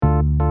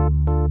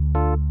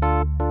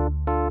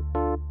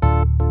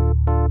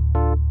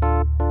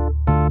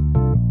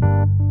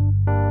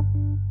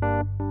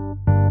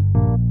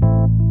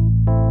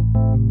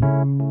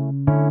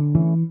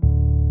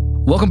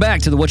Welcome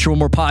back to the What You Want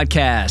More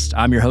podcast.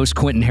 I'm your host,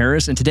 Quentin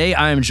Harris, and today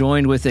I am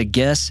joined with a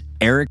guest,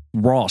 Eric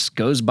Ross,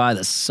 goes by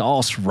the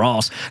Sauce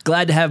Ross.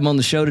 Glad to have him on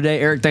the show today.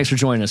 Eric, thanks for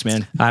joining us,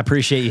 man. I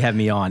appreciate you having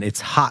me on. It's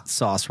Hot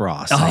Sauce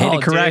Ross. I hate to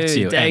correct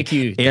you. Thank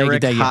you.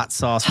 Eric thank you. Hot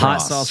Sauce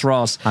Ross. Hot Sauce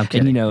Ross. I'm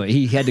kidding. And you know,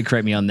 he had to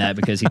correct me on that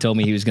because he told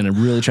me he was going to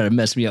really try to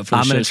mess me up for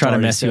the show. I'm going to try to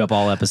started, mess you up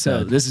all So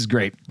episode. this is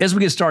great. As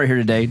we get started here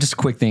today, just a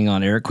quick thing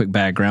on Eric, quick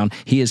background.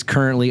 He is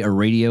currently a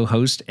radio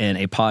host and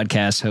a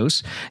podcast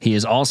host. He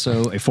is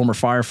also a former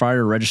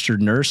firefighter,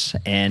 registered nurse,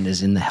 and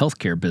is in the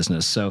healthcare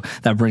business. So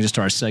that brings us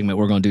to our segment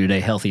we're going to do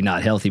today, Healthy, Not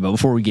Healthy. But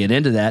before we get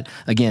into that,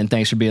 again,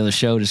 thanks for being on the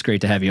show. Just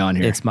great to have you on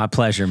here. It's my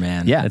pleasure,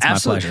 man. Yeah, it's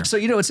absolutely. my pleasure. So,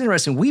 you know, it's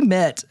interesting. We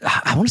met,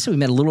 I want to say we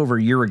met a little over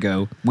a year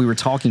ago. We were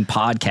talking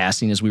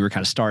podcasting as we were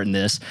kind of starting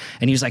this.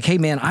 And he was like, hey,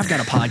 man, I've got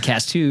a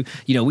podcast too.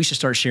 You know, we should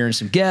start sharing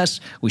some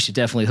guests. We should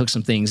definitely hook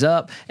some things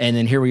up. And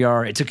then here we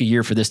are. It took a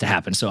year for this to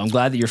happen. So I'm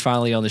glad that you're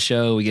finally on the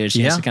show. We get a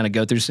chance to kind of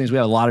go through things. We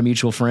have a lot of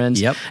mutual friends.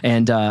 Yep.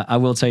 And I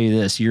will tell you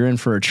this, you're in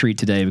for a treat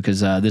today because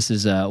this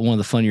is one of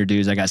the funnier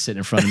dudes I got sitting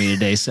in front of me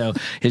today. So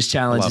his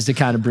challenge is to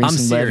kind of bring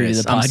some levity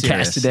to the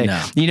podcast today.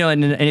 No. You know,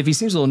 and if he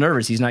seems a little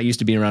nervous, he's not used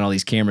to being around all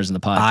these cameras in the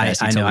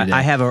podcast. I know.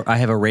 I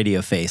have a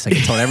radio face. I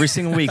get told every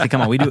single week to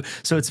come on. We do.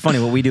 So it's funny.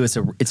 What we do, it's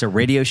a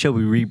radio show.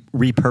 We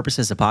repurpose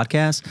as a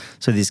podcast.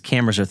 So these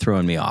cameras are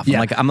throwing me off.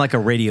 Yeah. I'm like a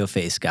radio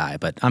face guy,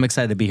 but I'm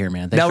excited to be here,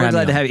 man. Thanks Now for we're having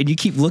glad me to on. have you. And you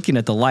keep looking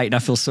at the light, and I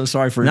feel so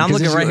sorry for you. Now I'm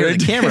looking right here at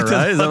the camera,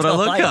 right? Is that what I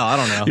look at? I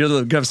don't know.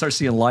 You're going to start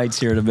seeing lights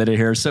here in a minute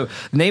here. So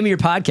name of your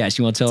podcast.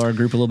 You want to tell our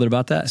group a little bit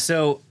about that?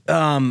 So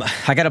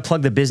I got to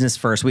plug the business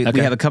first. We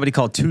have a company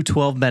called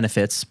 212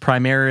 Benefits,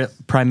 primary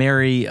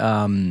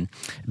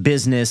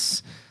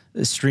business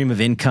stream of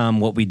income.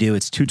 What we do,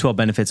 it's 212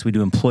 Benefits. We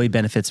do employee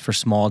benefits for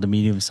small to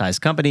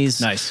medium-sized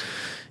companies. Nice.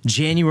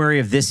 January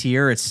of this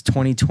year, it's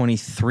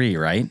 2023,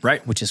 right?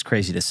 Right. Which is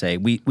crazy to say.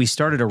 We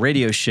started a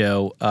radio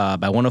show by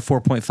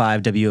 104.5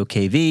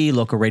 WOKV,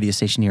 local radio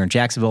station here in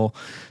Jacksonville,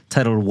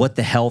 titled "What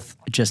the Health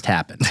Just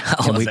Happened."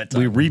 I love that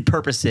we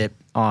title. repurpose it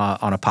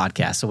on a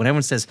podcast. So when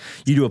everyone says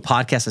you do a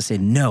podcast, I say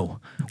no,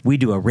 we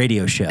do a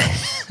radio show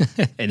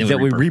And then that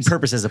we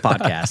repurpose as a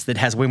podcast that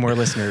has way more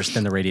listeners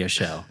than the radio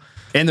show.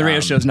 And the radio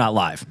show's not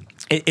live.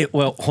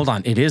 Well, hold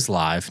on, it is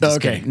live.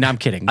 Just kidding. No, I'm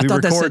kidding. I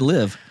thought that said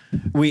live.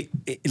 Live.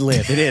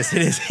 It is.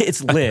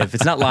 It's live.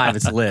 It's not live.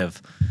 It's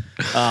live.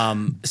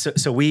 So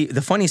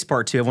the funniest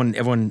part too.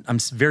 Everyone. I'm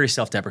very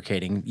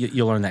self-deprecating.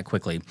 You'll learn that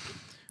quickly.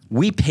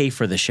 We pay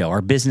for the show.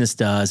 Our business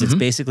does. It's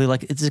basically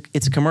like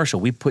it's a commercial.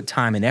 We put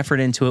time and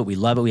effort into it. We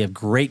love it. We have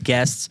great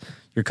guests.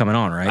 You're coming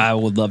on, right? I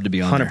would love to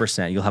be on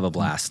 100%. You'll have a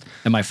blast.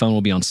 And my phone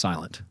will be on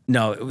silent.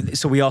 No,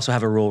 so we also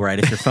have a rule, right?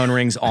 If your phone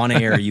rings on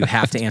air, you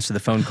have to answer the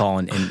phone call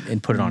and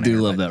put it on air. I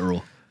do love that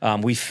rule.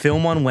 We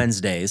film on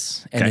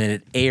Wednesdays, and then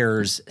it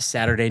airs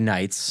Saturday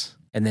nights,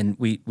 and then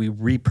we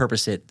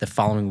repurpose it the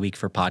following week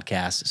for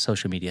podcasts,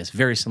 social media. It's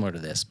very similar to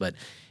this, but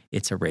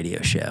it's a radio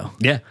show.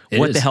 Yeah, it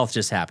What is. the health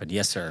just happened?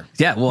 Yes, sir.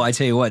 Yeah, well, I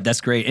tell you what, that's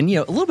great. And, you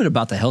know, a little bit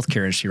about the healthcare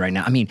industry right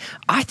now. I mean,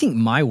 I think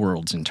my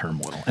world's in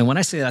turmoil. And when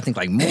I say that, I think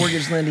like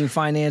mortgage lending,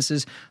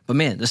 finances. But,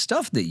 man, the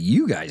stuff that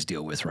you guys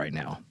deal with right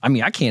now, I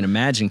mean, I can't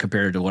imagine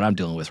compared to what I'm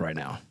dealing with right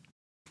now.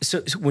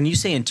 So when you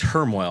say in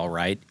turmoil,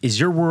 right, is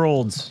your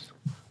world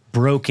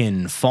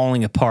broken,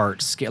 falling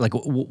apart, scared? Like,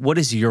 what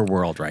is your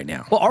world right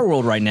now? Well, our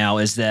world right now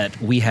is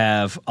that we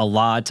have a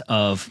lot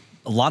of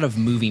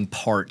moving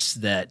parts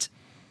that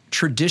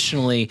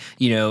traditionally,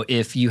 you know,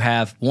 if you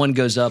have one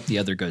goes up, the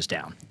other goes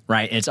down,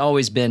 right? And it's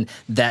always been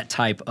that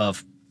type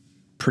of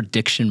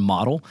prediction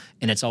model,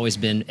 and it's always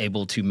been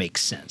able to make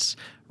sense.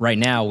 Right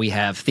now, we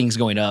have things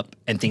going up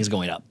and things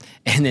going up,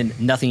 and then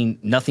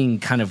nothing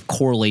kind of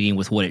correlating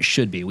with what it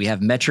should be. We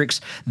have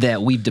metrics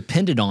that we've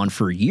depended on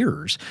for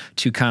years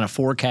to kind of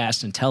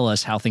forecast and tell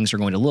us how things are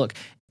going to look.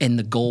 And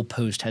the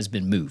goalpost has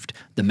been moved.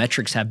 The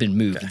metrics have been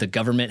moved. Okay. The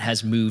government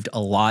has moved a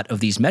lot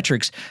of these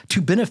metrics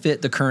to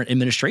benefit the current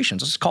administration.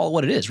 So let's call it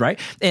what it is, right?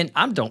 And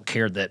I don't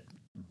care that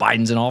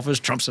Biden's in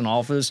office, Trump's in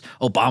office,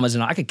 Obama's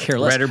in office. I could care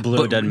less. Red or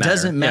blue, doesn't matter.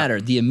 Doesn't matter.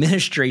 Yeah. The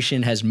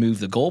administration has moved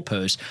the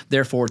goalpost,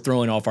 therefore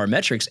throwing off our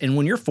metrics. And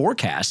when you're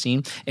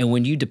forecasting and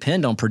when you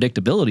depend on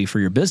predictability for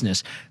your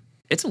business,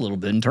 it's a little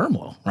bit in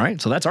turmoil, right?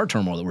 So that's our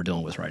turmoil that we're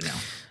dealing with right now.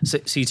 So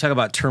you talk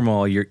about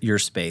turmoil, your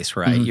space,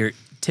 right? You're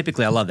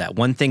typically, I love that.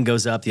 One thing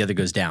goes up, the other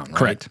goes down, right?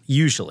 Correct.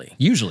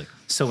 Usually.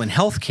 So in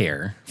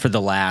healthcare, for the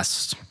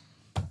last,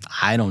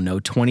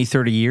 20,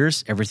 30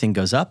 years, everything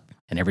goes up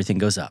and everything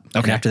goes up. Okay.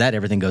 And after that,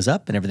 everything goes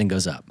up and everything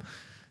goes up.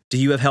 Do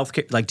you have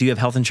healthcare? Like, do you have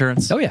health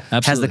insurance? Oh, yeah,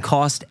 absolutely. Has the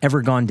cost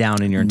ever gone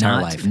down in your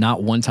entire life?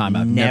 Not one time.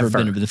 I've never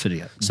been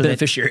a So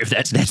beneficiary of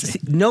that.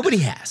 Nobody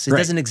has. It Right.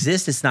 doesn't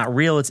exist. It's not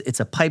real. It's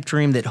a pipe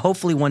dream that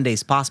hopefully one day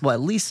is possible. At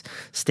least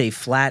stay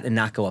flat and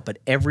not go up. But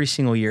every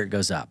single year it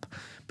goes up.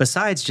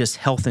 Besides just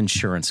health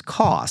insurance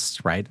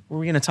costs, right? Were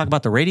we going to talk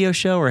about the radio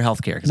show or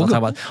healthcare? Because I'll talk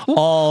about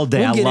all day.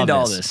 We'll I get love into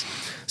all this.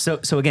 this.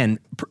 So again,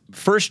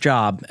 first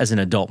job as an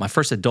adult. My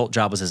first adult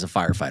job was as a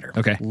firefighter.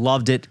 Okay.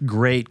 Loved it.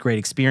 Great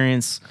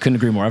experience. Couldn't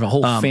agree more. I have a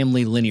whole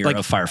family lineage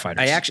of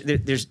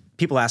firefighters. There's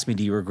people ask me,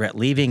 do you regret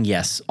leaving?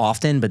 Yes,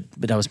 often, but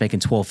I was making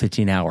 12,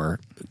 15 hour,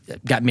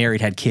 got married,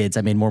 had kids.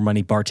 I made more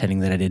money bartending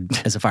than I did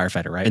as a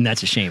firefighter, right? And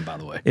that's a shame, by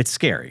the way. It's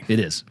scary. It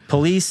is.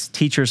 Police,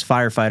 teachers,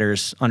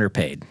 firefighters,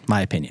 underpaid,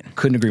 my opinion.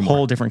 Couldn't agree more.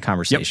 Whole different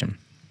conversation.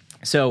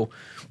 Yep. So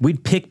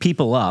we'd pick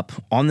people up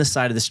on the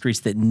side of the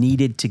streets that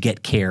needed to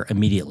get care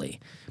immediately.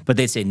 But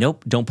they'd say,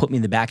 nope, don't put me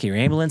in the back of your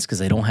ambulance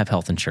because I don't have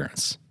health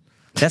insurance.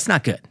 That's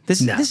not good.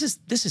 This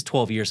is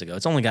 12 years ago.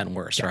 It's only gotten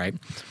worse, right?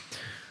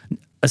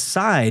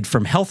 Aside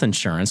from health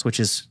insurance, which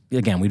is,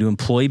 again, we do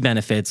employee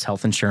benefits,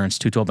 health insurance,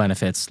 212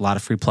 benefits, a lot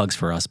of free plugs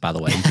for us, by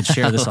the way. You can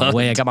share this on the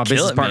way. I got my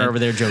business partner over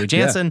there, Joey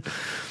Jansen. Yeah.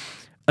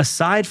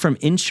 Aside from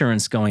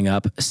insurance going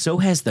up, so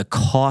has the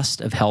cost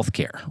of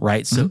healthcare,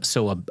 right?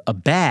 So a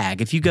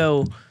bag, if you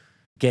go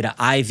get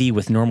an IV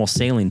with normal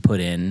saline put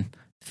in,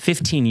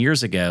 15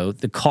 years ago,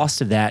 the cost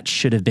of that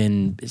should have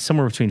been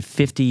somewhere between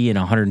 $50 and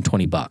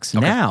 $120. Okay.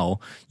 Now,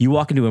 you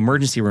walk into an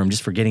emergency room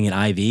just for getting an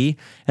IV,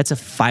 that's a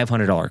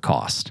 $500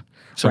 cost.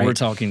 So we're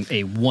talking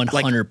a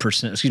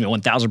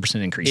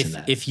 1,000% increase in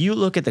that. If you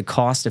look at the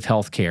cost of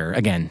healthcare,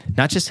 again,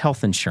 not just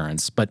health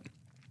insurance, but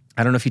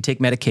I don't know if you take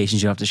medications,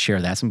 you don't have to share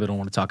that. Some people don't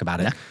want to talk about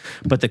it. Yeah.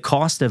 But the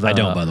cost of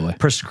a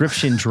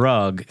prescription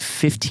drug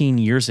 15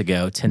 years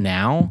ago to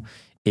now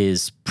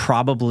is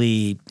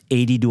probably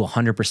 80 to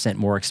 100%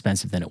 more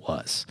expensive than it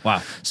was.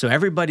 Wow. So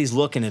everybody's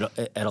looking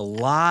at a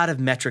lot of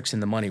metrics in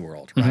the money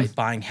world, right? Mm-hmm.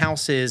 Buying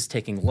houses,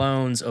 taking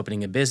loans,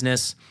 opening a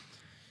business.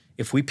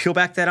 If we peel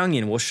back that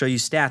onion, we'll show you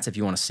stats if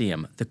you want to see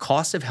them. The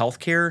cost of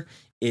healthcare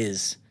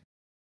is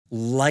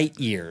light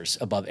years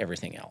above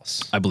everything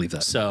else. I believe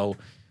that. So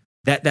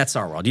that's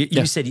our world.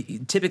 You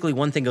said typically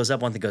one thing goes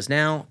up, one thing goes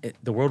down.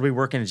 The world we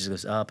work in, it just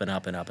goes up and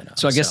up and up and up.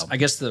 So I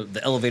guess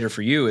the elevator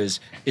for you is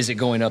it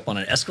going up on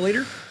an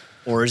escalator,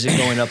 or is it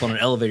going up on an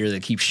elevator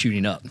that keeps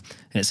shooting up?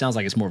 And it sounds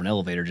like it's more of an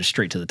elevator, just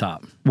straight to the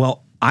top.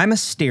 Well, I'm a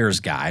stairs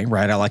guy,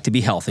 right? I like to be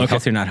healthy. Okay.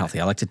 Healthy or not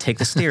healthy. I like to take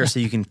the stairs so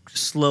you can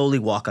slowly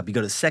walk up. You go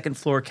to the second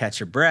floor, catch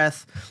your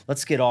breath.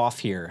 Let's get off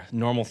here.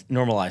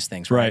 Normalize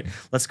things, right?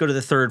 Let's go to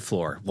the third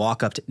floor.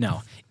 Walk up to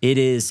no. It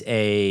is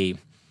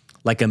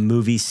like a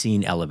movie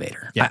scene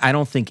elevator. Yeah. I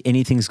don't think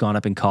anything's gone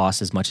up in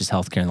cost as much as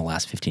healthcare in the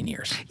last 15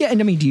 years. Yeah,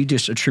 and I mean, do you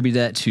just attribute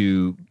that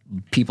to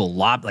people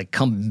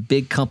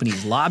big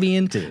companies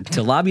lobbying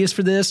to lobbyists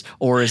for this,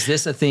 or is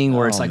this a thing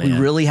where it's like we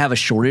really have a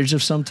shortage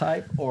of some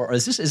type, or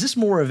is this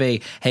more of a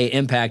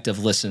impact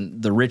of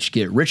the rich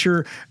get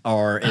richer,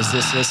 or is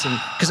this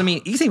because I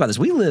mean, you think about this,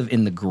 we live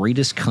in the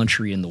greatest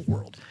country in the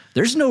world.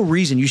 There's no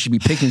reason you should be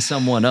picking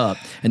someone up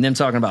and them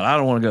talking about, I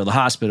don't want to go to the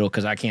hospital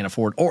because I can't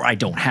afford, or I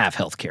don't have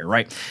health care,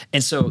 right?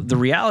 And so the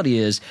reality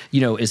is,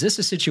 is this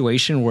a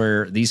situation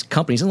where these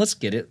companies, and let's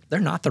get it,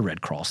 they're not the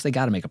Red Cross. They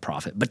got to make a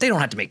profit, but they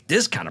don't have to make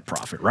this kind of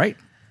profit, right?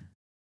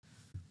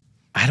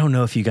 I don't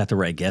know if you got the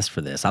right guess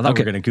for this. I thought we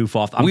were going to goof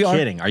off. I'm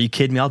kidding. Are you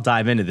kidding me? I'll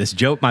dive into this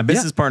joke. My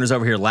business partner's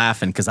over here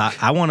laughing because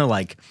I want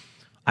to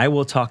I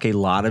will talk a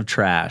lot of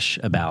trash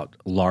about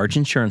large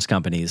insurance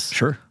companies.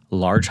 Sure.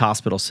 Large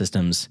hospital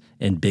systems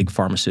and big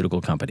pharmaceutical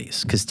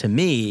companies. Because to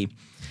me,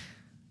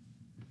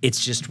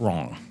 it's just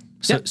wrong.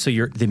 So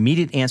the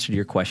immediate answer to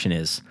your question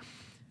is,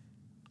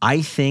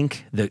 I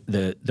think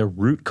the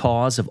root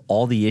cause of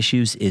all the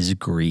issues is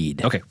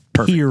greed. Okay,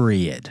 perfect.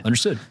 Period.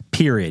 Understood.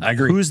 Period. I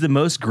agree. Who's the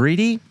most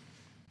greedy?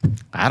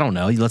 I don't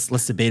know.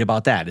 Let's debate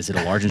about that. Is it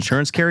a large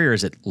insurance carrier?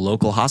 Is it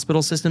local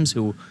hospital systems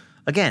who,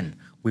 again,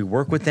 we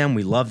work with them,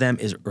 we love them?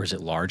 Or is it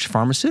large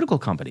pharmaceutical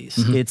companies?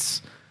 Mm-hmm.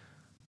 It's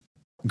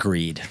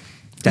greed.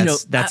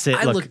 That's it.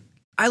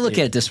 I look at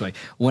it this way.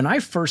 When I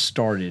first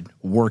started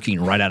working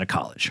right out of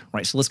college,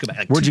 right? So let's go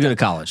back. Where'd you go to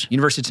college?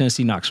 University of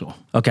Tennessee, Knoxville.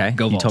 Okay.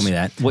 Go Vols. You told me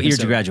that. What year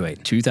did you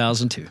graduate?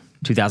 2002.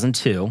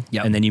 2002.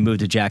 Yep. And then you moved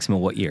to Jacksonville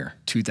what year?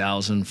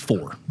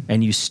 2004.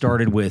 And you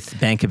started with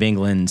Bank of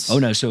England's... Oh,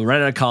 no. So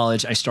right out of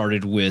college, I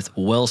started with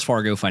Wells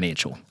Fargo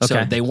Financial. Okay.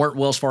 So they weren't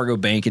Wells Fargo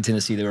Bank in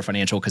Tennessee. They were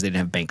Financial because they didn't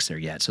have banks there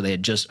yet. So they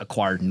had just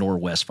acquired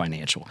Norwest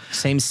Financial.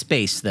 Same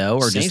space, though?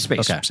 Or Same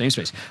space. Okay. Same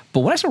space. But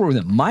when I started working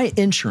with them, my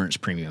insurance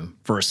premium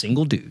for a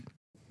single dude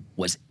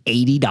was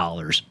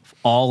 $80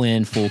 all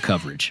in, full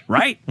coverage,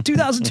 right?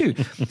 2002.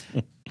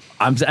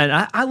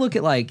 I look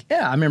at I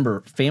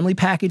remember family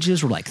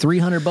packages were like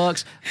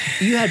 $300.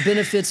 You had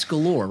benefits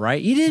galore,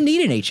 right? You didn't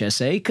need an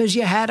HSA because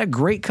you had a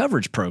great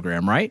coverage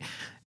program, right?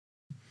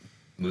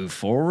 Move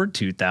forward,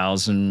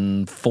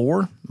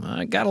 2004,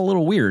 it got a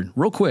little weird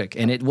real quick.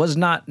 And it was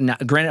not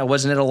granted, I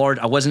wasn't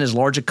as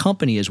large a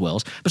company as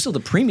Wells, but still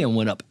the premium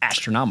went up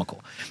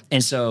astronomical.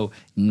 And so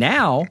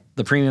now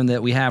the premium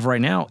that we have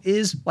right now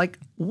is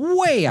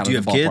way out of the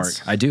ballpark. Do you have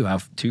kids? I do. I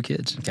have 2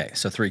 kids. Okay,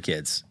 so 3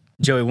 kids.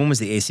 Joey, when was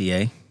the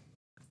ACA?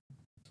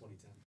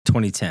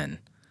 2010.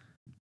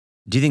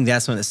 Do you think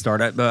that's when it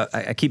started?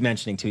 I keep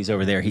mentioning he's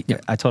over there.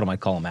 I told him I'd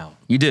call him out.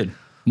 You did.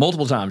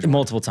 Multiple times.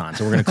 Multiple times.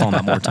 And we're going to call them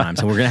out more times.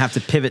 And we're going to have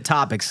to pivot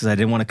topics because I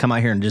didn't want to come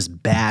out here and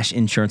just bash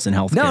insurance and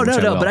healthcare.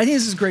 No. But I think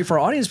this is great for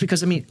our audience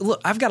because, I mean,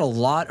 look, I've got a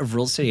lot of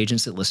real estate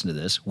agents that listen to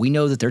this. We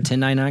know that they're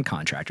 1099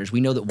 contractors.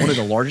 We know that one of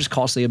the largest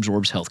costs they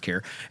absorb is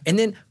healthcare. And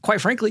then,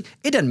 quite frankly,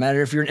 it doesn't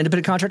matter if you're an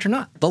independent contractor or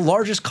not. The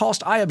largest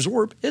cost I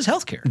absorb is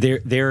healthcare.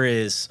 There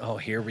is,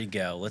 here we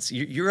go.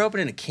 You're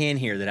opening a can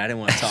here that I didn't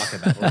want to talk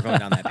about. We're going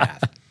down that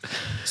path.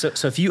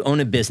 So if you own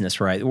a business,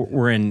 right?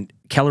 We're in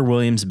Keller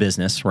Williams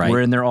business, right?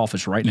 We're in their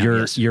office right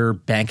now. You're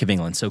Bank of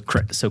England. So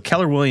correct. So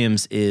Keller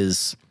Williams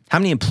is, how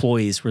many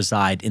employees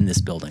reside in this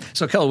building?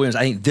 So Keller Williams,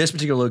 I think this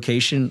particular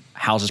location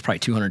houses probably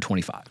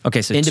 225.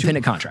 Okay, so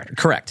independent contractor.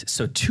 Correct.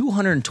 So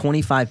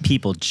 225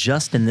 people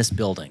just in this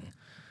building.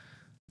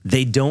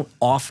 They don't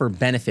offer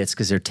benefits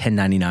because they're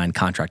 1099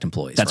 contract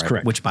employees. That's right?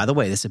 correct. Which, by the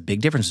way, there's a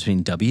big difference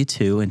between W-2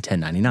 and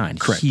 1099.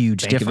 Correct.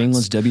 Huge Bank difference. of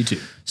England's W-2.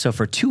 So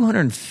for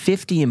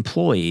 250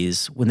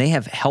 employees, when they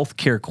have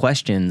healthcare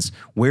questions,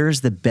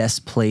 where's the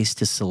best place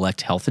to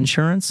select health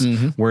insurance?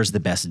 Where's the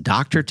best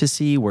doctor to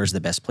see? Where's the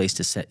best place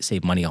to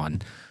save money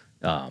on?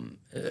 Again,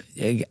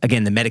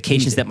 the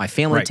medications that my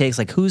family takes.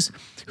 Like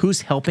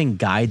who's helping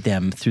guide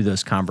them through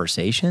those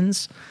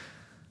conversations?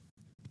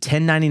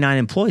 1099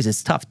 employees,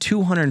 it's tough.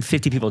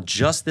 250 people,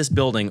 just this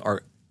building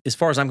are, as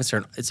far as I'm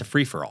concerned, it's a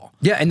free-for-all.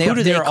 Yeah, and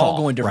they're all call,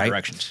 going different right?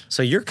 directions.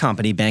 So your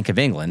company, Bank of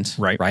England,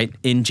 right?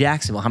 In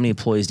Jacksonville, how many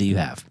employees do you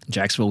have? In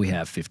Jacksonville, we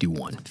have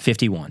 51.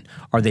 51.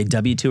 Are they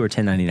W-2 or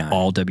 1099?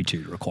 All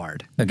W-2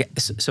 required. Okay,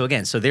 so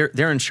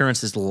their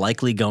insurance is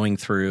likely going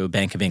through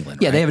Bank of England,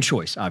 Yeah, right? they have a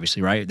choice,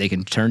 obviously, right? They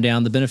can turn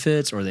down the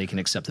benefits or they can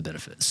accept the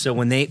benefits. So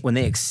when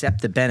they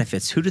accept the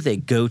benefits, who do they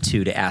go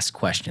to ask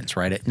questions,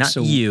 right? Not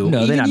So, you. No,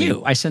 they're even not you.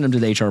 me. I send them to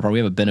the HR department. We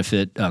have a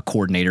benefit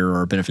coordinator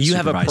or a benefit You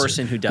have supervisor. a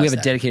person who does We have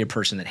that. a dedicated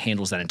person that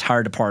handles that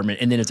entire department.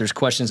 And then if there's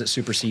questions that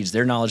supersedes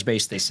their knowledge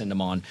base, they send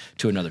them on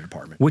to another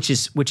department. Which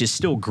is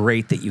still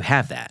great that you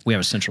have that. We have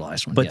a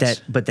centralized one, But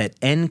yes. that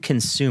end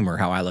consumer,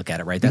 how I look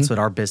at it, right? That's what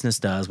our business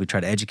does. We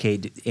try to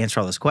educate, answer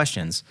all those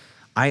questions.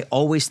 I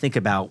always think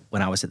about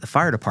when I was at the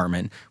fire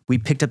department, we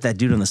picked up that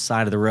dude on the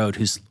side of the road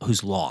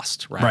who's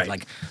lost, right?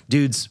 Like,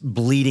 dude's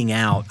bleeding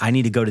out. I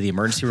need to go to the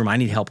emergency room. I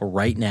need help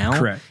right now.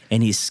 Correct.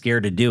 And he's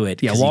scared to do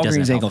it. Yeah, 'cause he doesn't Walgreens have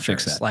ain't gonna health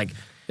fix insurance. that. Like,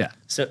 Yeah.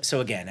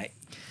 So again,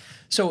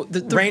 So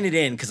the rein it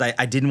in because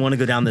I didn't want to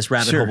go down this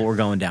rabbit hole, but we're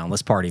going down.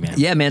 Let's party, man.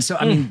 Yeah, man. So,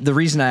 I mean, the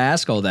reason I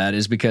ask all that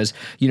is because,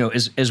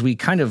 as we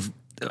kind of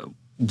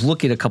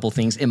look at a couple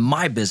things in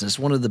my business,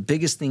 one of the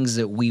biggest things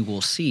that we will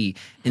see,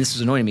 and this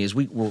is annoying to me, is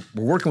we're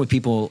working with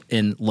people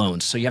in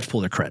loans. So you have to pull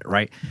their credit,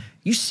 right?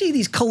 You see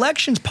these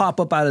collections pop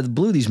up out of the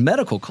blue, these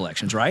medical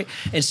collections, right?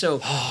 And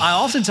so I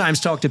oftentimes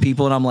talk to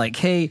people and I'm like,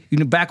 hey,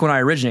 back when I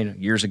originated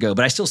years ago,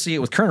 but I still see it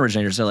with current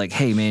originators. They're like,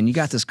 hey, man, you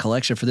got this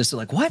collection for this. They're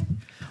like, what?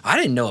 I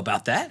didn't know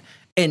about that.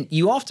 And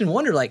you often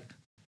wonder, like,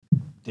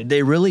 did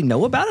they really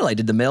know about it? Like,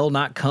 did the mail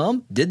not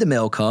come? Did the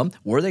mail come?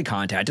 Were they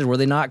contacted? Were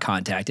they not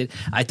contacted?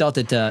 I thought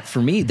that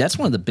for me, that's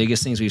one of the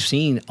biggest things we've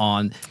seen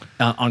on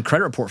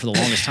credit report for the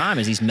longest time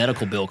is these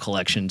medical bill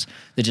collections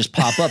that just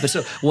pop up. And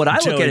so what I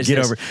look at is get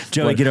this.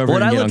 over and get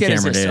on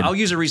camera, dude. I'll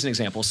use a recent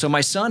example. So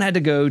my son had to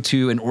go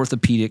to an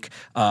orthopedic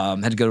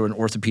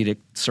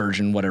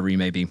surgeon, whatever you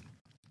may be.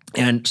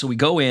 And so we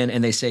go in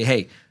and they say,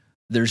 hey,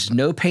 there's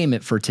no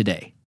payment for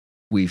today.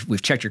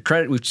 We've checked your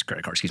credit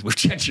card. Excuse me.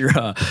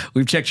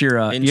 We've checked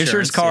your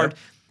insurance card. Yep.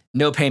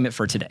 No payment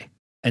for today.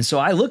 And so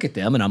I look at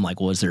them and I'm like,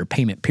 well, is there a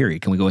payment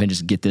period? Can we go ahead and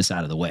just get this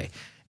out of the way?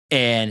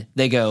 And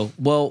they go,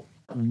 well,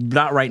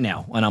 not right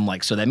now. And I'm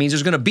like, so that means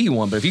there's going to be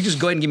one. But if you just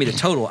go ahead and give me the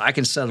total, I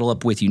can settle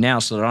up with you now,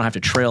 so that I don't have to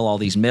trail all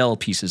these mail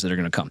pieces that are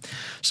going to come.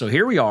 So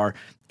here we are.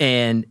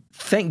 And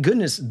thank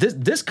goodness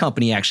this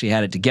company actually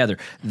had it together.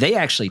 They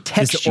actually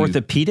text you.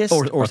 Orthopedics?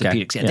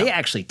 Orthopedics. Okay. Yeah. They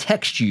actually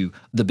text you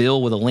the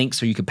bill with a link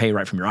so you can pay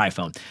right from your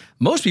iPhone.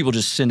 Most people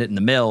just send it in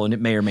the mail and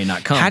it may or may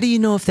not come. How do you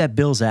know if that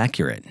bill's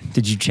accurate?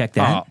 Did you check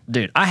that? Oh,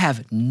 dude, I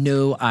have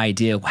no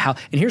idea how.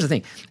 And here's the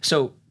thing.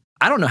 So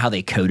I don't know how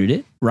they coded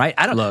it, right?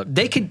 I don't know.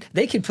 They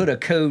could put a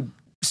code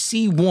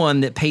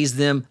C1 that pays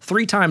them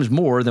 3 times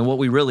more than what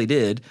we really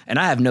did, and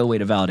I have no way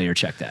to validate or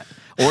check that.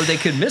 Or they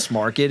could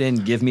mismark it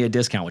and give me a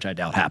discount, which I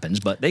doubt happens,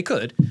 but they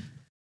could. Look,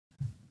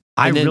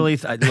 I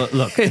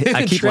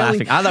keep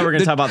laughing. I thought we were going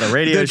to talk about the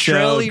radio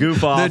show,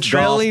 goof off, the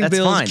trailing golf. That's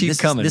bills fine. keep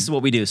coming. This is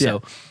what we do.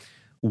 So,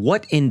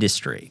 what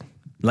industry?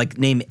 Like,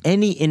 name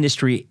any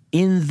industry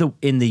in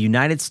the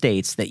United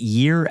States that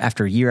year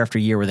after year after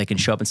year where they can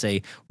show up and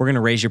say, we're going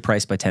to raise your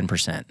price by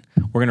 10%.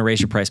 We're going to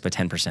raise your price by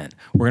 10%.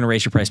 We're going to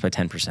raise your price by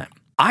 10%.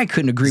 I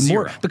couldn't agree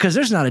more, because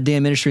there's not a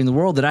damn industry in the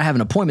world that I have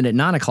an appointment at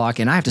 9 o'clock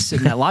and I have to sit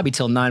in that lobby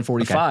till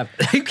 9:45.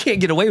 Okay. You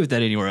can't get away with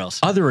that anywhere else.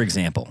 Other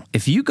example,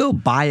 if you go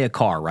buy a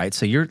car, right?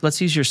 So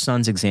let's use your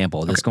son's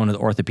example that's going to the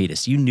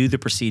orthopedist. You knew the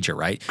procedure,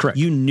 right? Correct.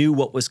 You knew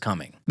what was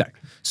coming. Right.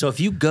 So if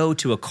you go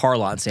to a car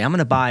lot and say, I'm going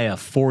to buy a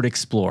Ford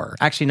Explorer.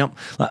 Actually, no,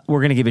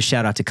 we're going to give a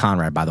shout out to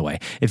Conrad, by the way.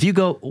 If you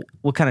go,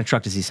 what kind of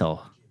truck does he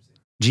sell?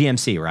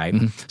 GMC, right?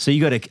 So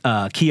you go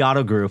to Key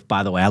Auto Group.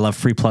 By the way, I love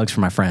free plugs for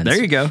my friends. There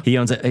you go. He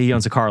owns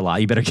a car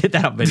lot. You better get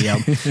that up video.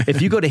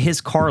 If you go to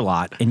his car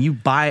lot and you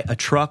buy a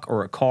truck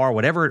or a car,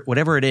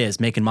 whatever it is,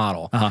 make and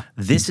model,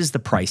 this is the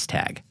price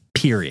tag.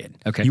 Period.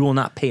 Okay. You will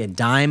not pay a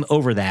dime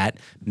over that.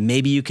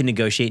 Maybe you can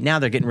negotiate. Now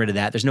they're getting rid of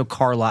that. There's no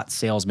car lot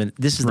salesman.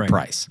 This is the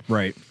price.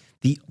 Right.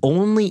 The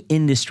only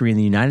industry in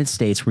the United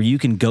States where you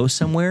can go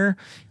somewhere,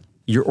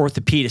 your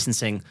orthopedist, and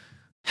saying,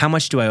 how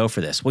much do I owe for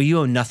this? Well, you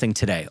owe nothing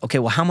today. Okay,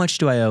 well, how much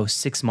do I owe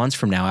 6 months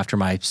from now after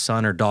my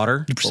son or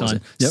daughter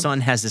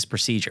son has this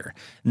procedure?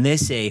 And they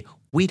say,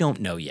 we don't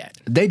know yet.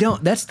 They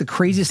don't. That's the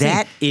craziest thing.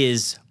 That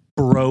is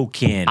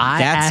broken.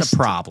 That's a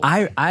problem.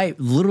 I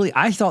literally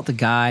thought the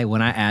guy,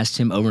 when I asked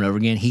him over and over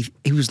again, he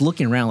was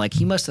looking around like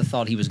he must have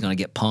thought he was going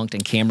to get punked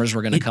and cameras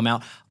were going to come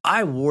out.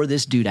 I wore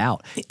this dude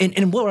out.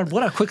 And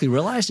what I quickly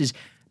realized is,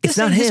 it's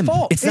not him. His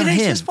fault. It's not him.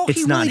 His fault. It's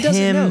he not really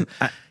doesn't him.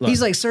 know.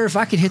 He's like, sir, if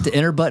I could hit the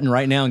enter button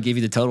right now and give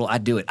you the total,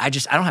 I'd do it. I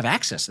don't have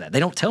access to that. They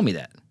don't tell me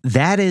that.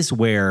 That is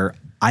where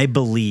I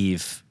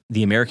believe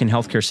the American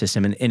healthcare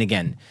system, and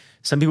again,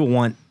 some people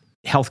want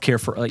healthcare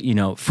for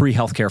free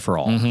healthcare for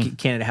all.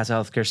 Canada has a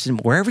healthcare system.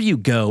 Wherever you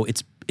go,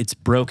 it's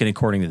broken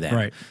according to them.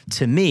 Right.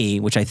 To me,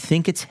 which I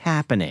think it's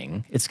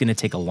happening, it's going to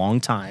take a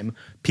long time.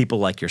 People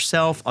like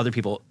yourself, other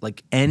people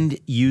like end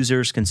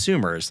users,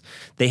 consumers,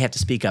 they have to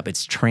speak up.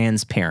 It's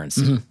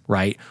transparency,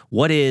 right?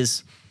 What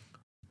is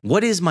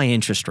my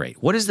interest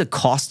rate? What is the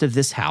cost of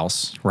this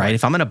house, right?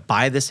 If I'm going to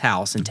buy this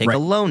house and take a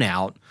loan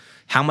out,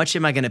 how much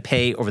am I going to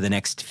pay over the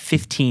next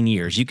 15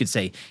 years? You could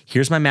say,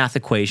 here's my math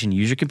equation,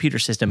 use your computer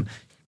system,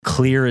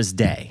 clear as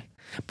day.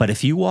 But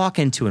if you walk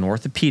into an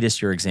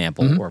orthopedist, your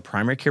example, or a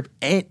primary care,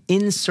 and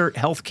insert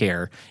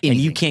healthcare, and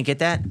you can't get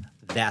that,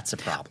 that's a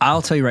problem.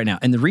 I'll tell you right now.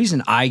 And the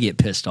reason I get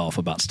pissed off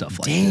about stuff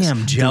like this.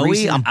 Damn,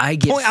 Joey. I'm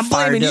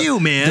blaming you,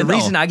 man. The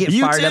reason I get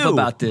You fired up too.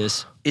 about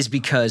this is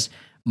because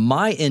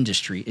my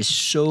industry is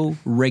so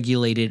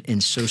regulated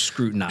and so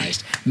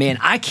scrutinized. Man,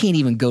 I can't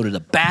even go to the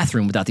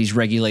bathroom without these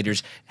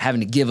regulators having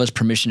to give us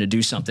permission to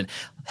do something.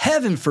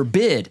 Heaven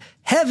forbid,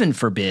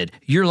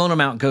 your loan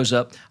amount goes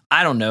up.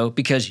 I don't know,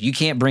 because you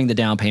can't bring the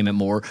down payment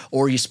more,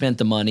 or you spent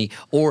the money,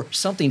 or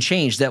something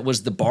changed that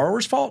was the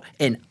borrower's fault,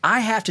 and I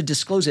have to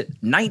disclose it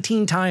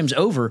 19 times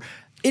over.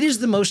 It is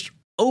the most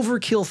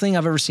overkill thing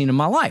I've ever seen in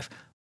my life.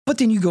 But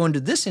then you go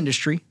into this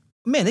industry,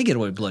 man, they get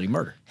away with bloody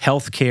murder.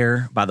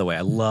 Healthcare, by the way,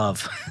 I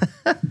love.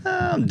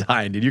 I'm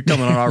dying, dude. You're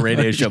coming on our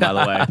radio show, by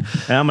the way,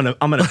 and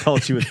I'm gonna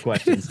pelt you with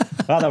questions.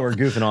 I thought we're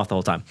goofing off the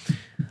whole time.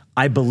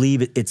 I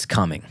believe it's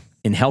coming.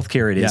 In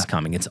healthcare, it is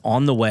coming. It's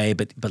on the way,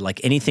 but like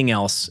anything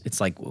else,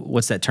 it's like,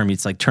 what's that term?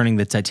 It's like turning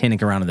the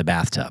Titanic around in the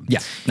bathtub. Yeah,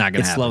 not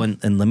gonna It's happen.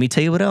 slow. And let me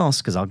tell you what else,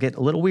 because I'll get a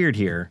little weird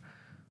here.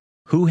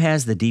 Who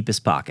has the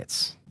deepest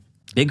pockets?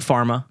 Big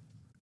pharma,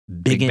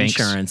 big banks.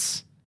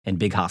 insurance, and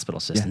big hospital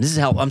system. This is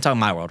how I'm talking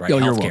my world, right? Oh,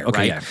 your Healthcare, world.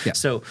 Okay, right? yeah.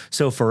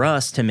 So for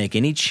us to make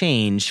any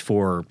change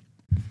for,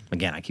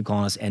 again, I keep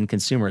calling us end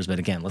consumers, but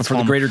again, let's For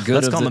call the greater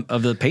good them,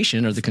 of the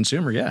patient or the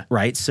consumer, yeah.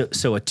 right?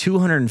 So a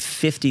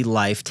 250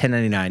 life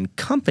 1099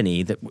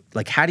 company that,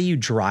 like, how do you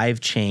drive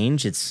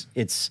change?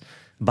 It's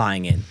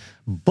buying in,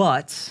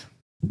 but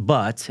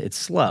it's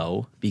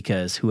slow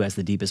because who has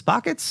the deepest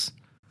pockets?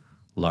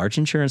 Large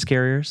insurance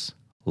carriers,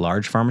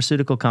 large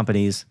pharmaceutical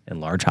companies, and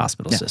large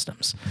hospital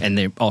systems. And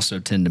they also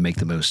tend to make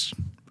the most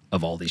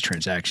of all these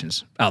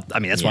transactions. I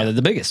mean, that's why they're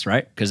the biggest,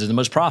 right? Because they're the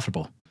most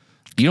profitable.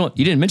 You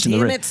didn't mention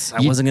Damn it!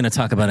 I wasn't going to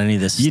talk about any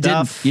of this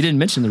stuff. You didn't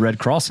mention the Red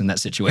Cross in that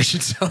situation.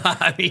 So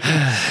I mean,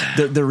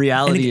 the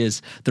reality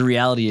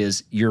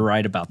is you're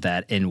right about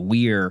that, and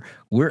we're.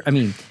 I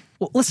mean,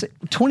 well, listen.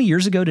 20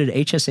 years ago, did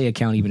an HSA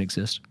account even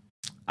exist?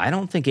 I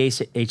don't think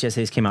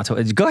HSAs came out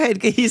to. Go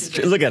ahead,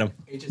 look at them.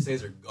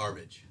 HSAs are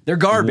garbage. They're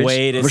garbage.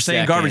 Wait a We're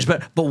saying second. garbage,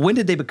 but when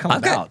did they become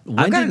about?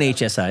 I've got an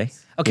HSA.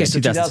 Okay, Yeah, so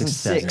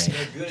 2006. 2006.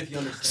 They're good if you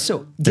understand.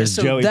 So There's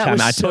Joey that chime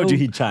was in. I told you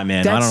he'd chime in.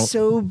 I That's don't know.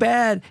 so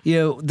bad,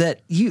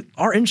 that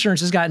our insurance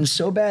has gotten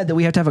so bad that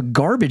we have to have a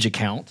garbage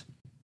account.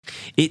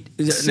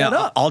 Set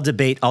up. I'll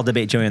debate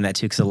Joey on that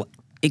too, because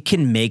it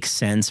can make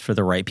sense for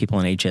the right people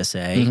in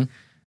HSA,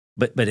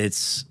 but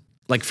it's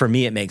like, for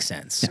me it makes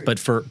sense. But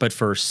for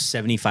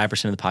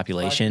 75% of the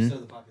population, 5%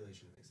 of the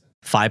population makes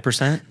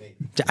sense.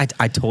 5%.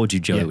 I told you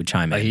Joey would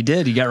chime in. He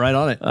did. He got right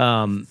on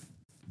it.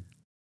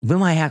 We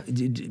might have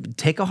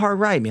take a hard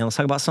right, man. Let's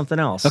talk about something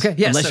else. Okay,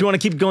 yeah, Unless so- you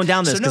want to keep going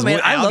down this. So no,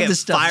 man, I I'll love get this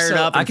stuff. Fired So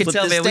up. I and can flip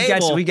tell, this man, we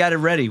table. got it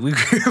ready. We I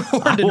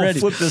recorded will ready.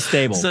 flip this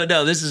table. So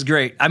no, this is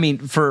great. I mean,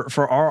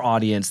 for our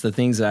audience, the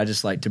things that I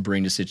just like to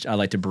bring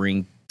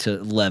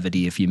to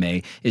levity, if you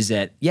may, is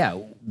that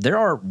there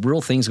are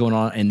real things going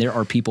on, and there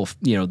are people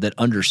that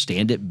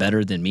understand it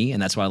better than me,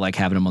 and that's why I like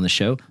having them on the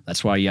show.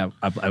 That's why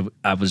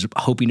I was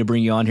hoping to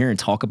bring you on here and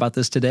talk about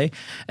this today,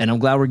 and I'm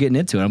glad we're getting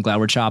into it. I'm glad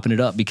we're chopping it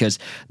up, because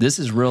this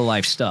is real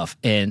life stuff,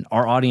 and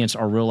our audience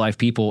are real life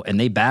people, and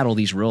they battle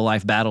these real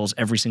life battles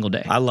every single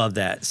day. I love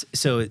that.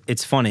 So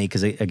it's funny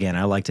because, again,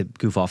 I like to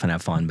goof off and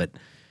have fun, but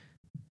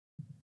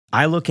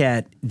I look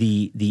at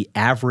the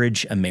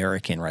average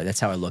American, right? That's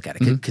how I look at it.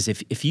 Because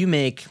if you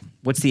make,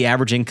 what's the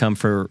average income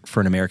for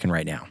an American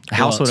right now?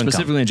 Household income.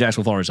 Specifically in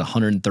Jacksonville, Florida, is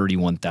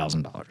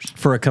 $131,000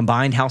 For a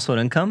combined household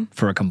income?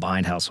 for a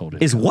combined household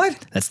income. Is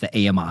what? That's the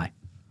AMI.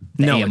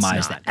 The No, AMI it's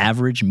is the not.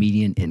 average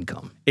median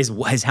income. Is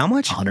how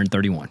much?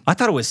 131. I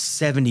thought it was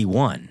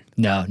 71.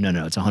 No,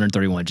 it's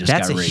 131. Just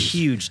That's got a raised.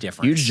 huge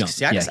difference. Huge jump.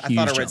 See, I Yeah, thought I huge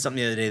read jump.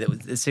 something the other day that was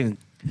it's saying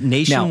Now,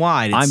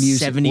 nationwide. It's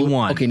using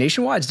 71. Okay,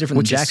 nationwide is different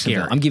Which than is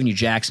Jacksonville. scary. I'm giving you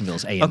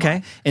Jacksonville's AMI.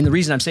 Okay. And the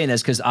reason I'm saying that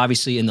is because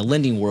obviously in the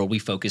lending world, we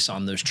focus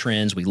on those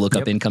trends. We look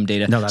up income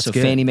data. No, that's so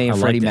good. Fannie Mae and I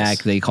like Freddie this. Mac,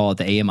 they call it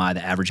the AMI.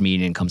 The average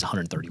median income is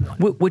 131.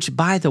 Which,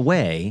 by the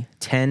way,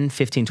 10,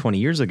 15, 20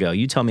 years ago,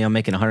 you tell me I'm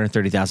making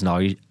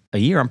 $130,000 a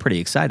year. I'm pretty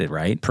excited,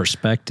 right?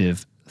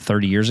 Perspective,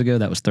 30 years ago,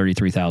 that was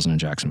 33,000 in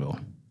Jacksonville.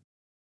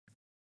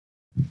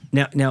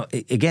 Now,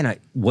 again,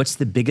 what's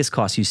the biggest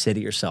cost you say to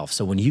yourself?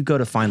 So when you go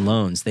to find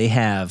loans, they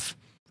have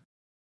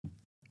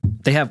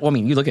Well, I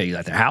mean, you look at it, you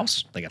got their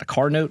house, they got a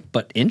car note,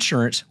 but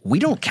insurance, we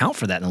don't count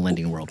for that in the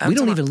lending world. We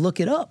don't even look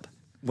it up.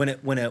 when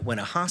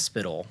a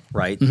hospital,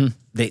 right? Mm-hmm.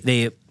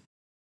 They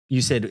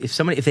you said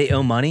if they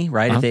owe money,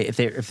 right? Uh-huh. If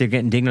they're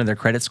getting dinged on their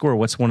credit score,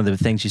 what's one of the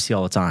things you see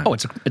all the time? Oh,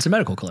 it's a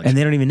medical collection. and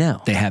they don't even know.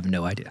 They have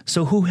no idea.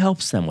 So who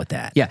helps them with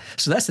that? Yeah,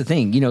 so that's the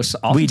thing. You know, so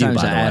We do, oftentimes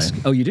by I the way. ask,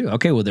 "Oh, you do?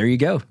 Okay, well, there you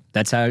go.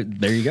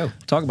 There you go.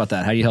 Talk about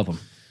that. How do you help them?"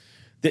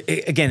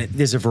 Again,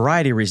 there's a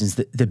variety of reasons.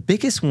 The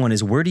biggest one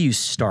is where do you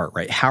start,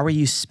 right? How are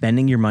you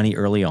spending your money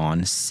early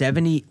on?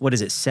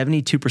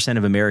 72%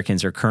 of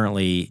Americans are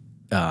currently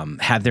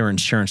have their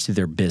insurance through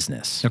their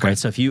business. Okay. Right?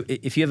 So if you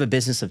have a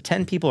business of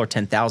 10 people or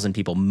 10,000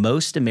 people,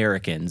 most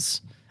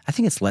Americans, I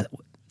think it's less.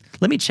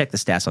 Let me check the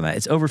stats on that.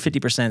 It's over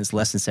 50%. It's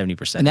less than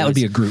 70%. And that would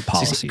be a It's- group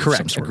policy of some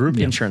Correct. A sort. group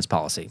Yeah. insurance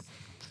policy.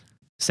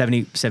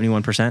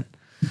 71%.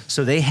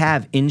 So they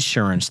have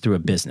insurance through a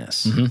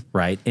business, Mm-hmm.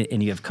 right?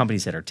 And you have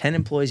companies that are 10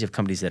 employees, you have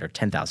companies that are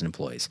 10,000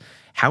 employees.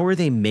 How are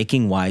they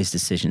making wise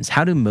decisions?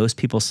 How do most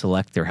people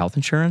select their health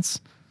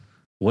insurance?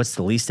 What's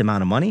the least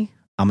amount of money?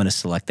 I'm going to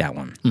select that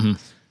one. Mm-hmm.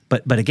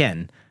 But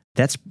again,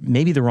 that's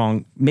maybe the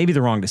wrong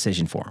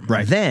decision for them.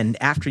 Right. Then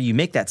after you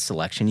make that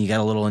selection, you got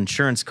a little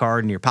insurance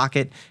card in your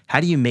pocket. How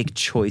do you make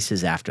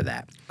choices after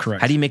that?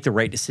 Correct. How do you make the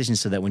right decision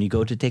so that when you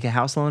go to take a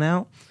house loan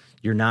out,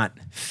 you're not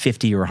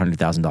 $50,000 or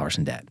 $100,000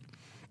 in debt?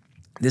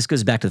 This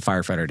goes back to the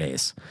firefighter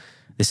days.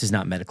 This is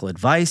not medical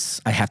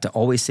advice. I have to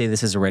always say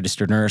this as a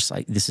registered nurse.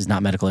 This is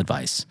not medical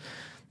advice.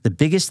 The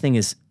biggest thing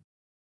is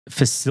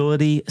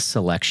facility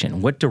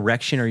selection. What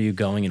direction are you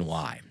going and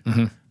why?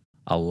 Mm-hmm.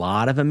 A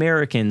lot of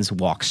Americans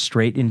walk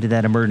straight into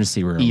that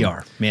emergency room.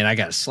 ER. Man, I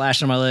got a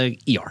slash on my leg.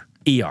 ER.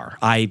 ER.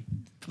 I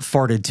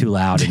farted too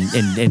loud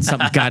and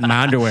something got in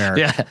my underwear.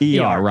 Yeah.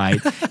 ER,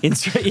 right.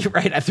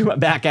 Right. I threw my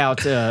back out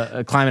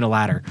climbing a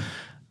ladder.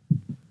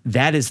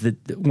 That is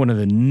one of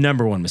the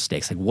number one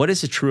mistakes. Like, what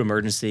is a true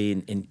emergency?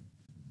 And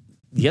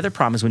the other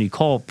problem is when you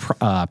call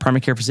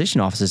primary care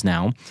physician offices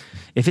now,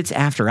 if it's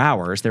after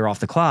hours, they're off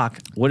the clock,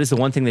 what is the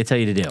one thing they tell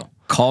you to do?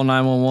 Call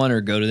 911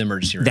 or go to the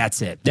emergency room.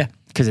 That's it. Yeah.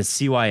 Because it's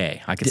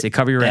CYA. I could say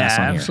cover your ass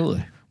on here.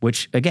 Absolutely.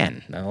 Which,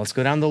 again, now let's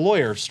go down the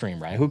lawyer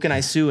stream, right? Who can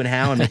I sue and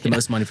how and make the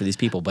most money for these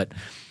people? But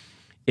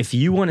if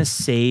you want to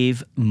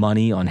save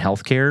money on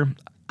healthcare,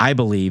 I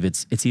believe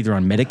it's either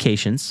on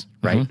medications,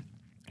 right? Mm-hmm.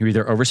 You're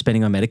either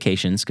overspending on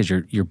medications because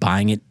you're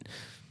buying it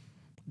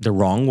the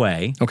wrong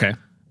way, Okay.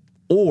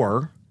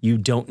 or you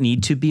don't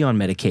need to be on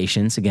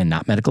medications. Again,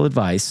 not medical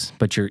advice,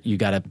 but you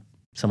got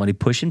somebody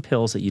pushing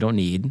pills that you don't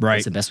need. Right.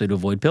 That's the best way to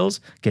avoid pills.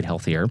 Get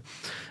healthier.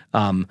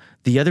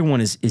 The other one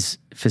is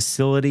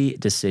facility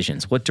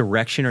decisions. What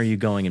direction are you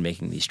going in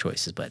making these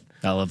choices? But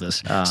I love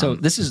this. So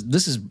this is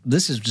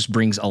just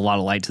brings a lot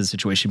of light to the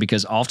situation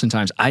because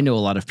oftentimes I know a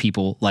lot of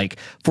people, like,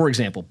 for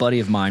example, buddy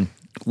of mine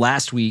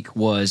last week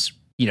was,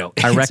 I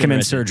it's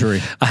recommend interesting.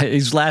 surgery.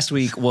 His last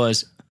week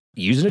was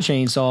using a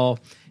chainsaw.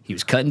 He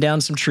was cutting down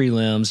some tree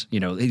limbs.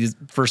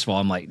 First of all,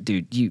 I'm like,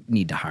 dude, you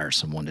need to hire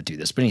someone to do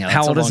this. But anyhow,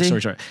 How that's a old is long he?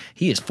 story short.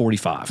 He is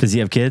 45. Does he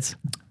have kids?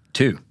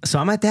 2. So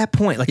I'm at that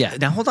point. Like, Yeah.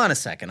 Now hold on a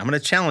second. I'm going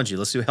to challenge you.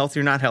 Let's do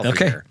healthy or not healthy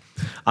Okay. here.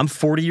 I'm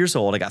 40 years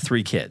old. I got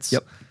 3 kids.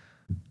 Yep.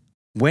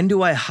 When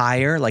do I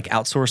hire,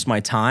 outsource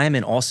my time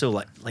and also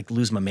like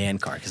lose my man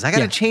card? Because I got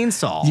Yeah. a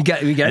chainsaw. You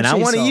got and a I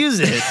want to chainsaw. use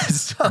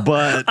it.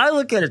 But I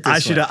look at it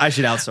this way. I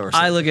should outsource it.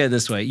 I look at it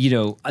this way.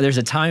 There's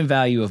a time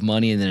value of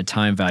money and then a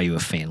time value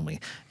of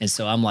family. And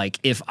so I'm like,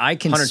 if I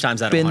can 100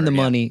 times out of spend 100, the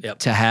yeah. money Yep.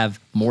 to have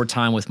more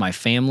time with my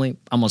family,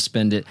 I'm going to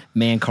spend it.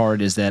 Man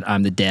card is that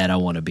I'm the dad I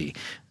want to be.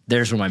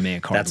 There's where my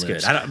man card That's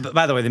lives. good. But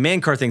by the way, the man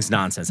card thing's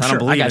nonsense. I don't Sure,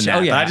 believe got in you. that.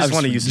 Oh, yeah, but I just I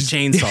want to was- use a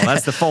chainsaw.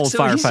 That's the full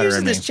So he's firefighter using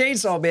in me. this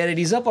chainsaw, man, and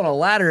he's up on a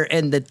ladder,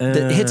 and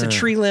the hits a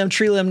tree limb.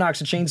 Tree limb knocks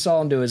a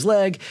chainsaw into his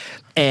leg,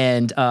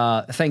 and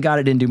thank God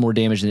it didn't do more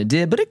damage than it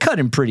did, but it cut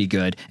him pretty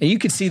good, and you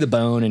could see the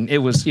bone, and it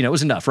was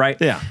enough, right?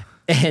 Yeah.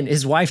 And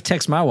his wife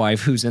texts my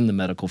wife, who's in the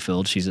medical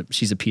field. She's a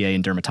PA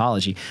in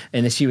dermatology,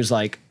 and then she was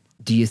like,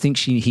 "Do you think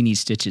he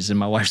needs stitches?" And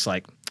my wife's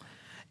like,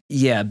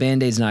 Yeah,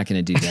 Band-Aid's not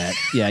going to do that.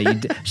 Yeah,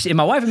 and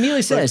my wife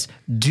immediately says,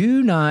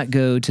 "Do not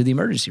go to the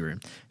emergency room."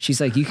 She's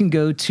like, "You can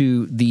go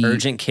to the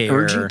Urgent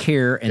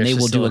care, and they there's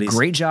will do a facilities.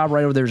 great job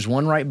right over there. There's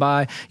one right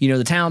by,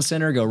 the town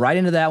center. Go right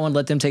into that one.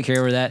 Let them take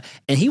care of that."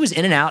 And he was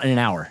in and out in an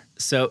hour.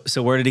 So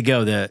where did he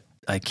go?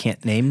 I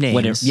can't name names.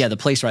 Whatever. Yeah, the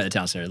place right at the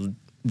town center,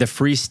 The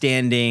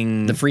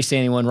freestanding. the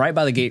freestanding one, right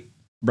by the gate.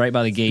 Right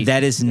by the gate.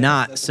 That is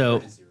not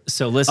so.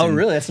 So listen. Oh,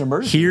 really? That's an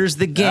emergency. Here's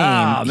the game.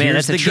 Oh, man,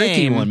 Here's that's a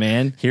tricky one,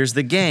 man. Here's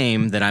the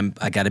game that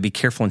I got to be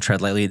careful and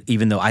tread lightly.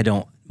 Even though I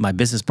don't, my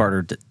business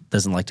partner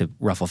doesn't like to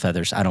ruffle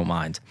feathers. I don't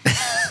mind.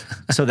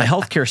 So the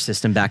healthcare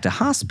system, back to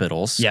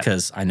hospitals, Yep.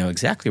 because I know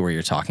exactly where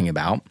you're talking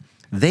about.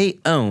 They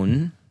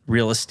own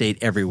real estate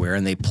everywhere,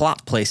 and they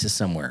plot places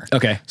somewhere.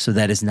 Okay. So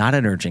that is not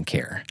an urgent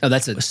care. Oh,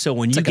 that's a. So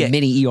when it's you like get a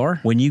mini ER.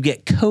 when you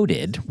get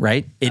coded,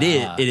 right? It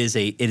is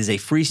a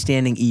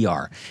freestanding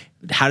ER.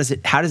 How does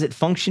it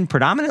function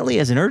predominantly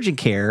as an urgent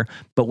care?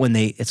 But when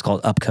it's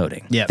called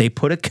upcoding. Yep. They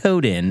put a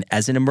code in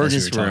as an As we were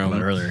emergency talking room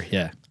about earlier.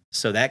 Yeah.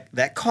 So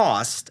that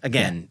cost,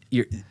 again,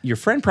 your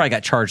friend probably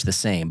got charged the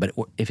same, but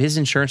if his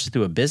insurance is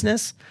through a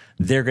business,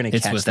 they're going to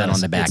It's catch with that us.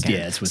 on the back It's- end.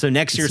 yeah, it's with- so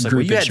next year it's it's like,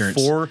 well, group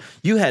insurance.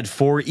 you had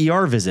four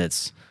ER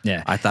visits.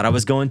 Yeah. I thought I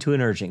was going to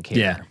an urgent care.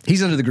 Yeah,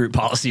 he's under the group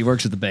policy. He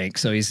works at the bank,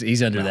 so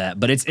he's under that.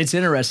 But it's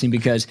interesting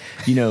because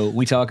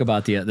we talk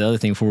about the other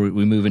thing before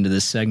we move into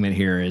this segment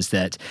here is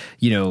that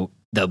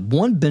the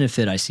one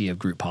benefit I see of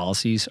group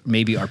policies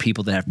maybe are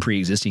people that have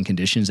pre-existing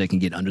conditions that can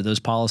get under those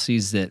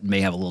policies that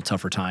may have a little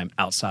tougher time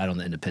outside on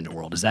the independent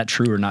world. Is that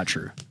true or not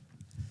true?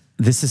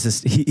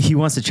 He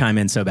wants to chime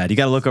in so bad. You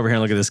got to look over here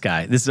and look at this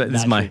guy. This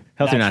is my true.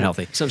 healthy or not true.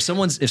 healthy. So if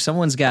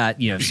someone's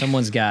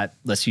got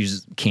let's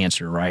use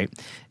cancer, right?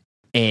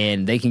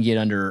 And they can get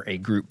under a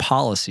group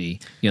policy.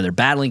 They're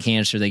battling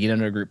cancer, they get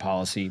under a group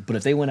policy. But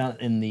if they went out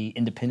in the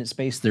independent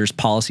space, there's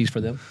policies for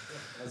them.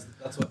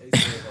 That's what ACA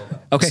is all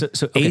about. Okay.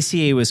 So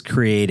ACA was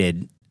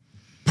created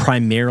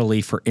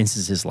primarily for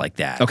instances like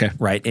that. Okay.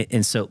 Right.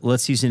 And so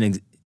let's use a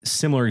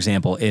similar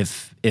example.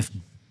 If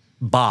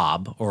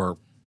Bob or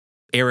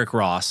Eric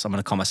Ross, I'm going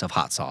to call myself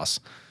Hot Sauce,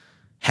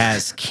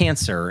 has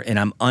cancer and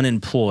I'm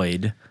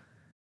unemployed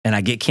and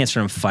I get cancer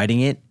and I'm fighting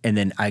it, and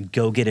then I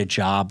go get a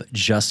job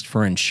just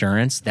for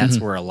insurance, that's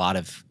where a lot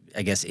of,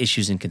 I guess,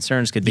 issues and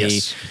concerns could be.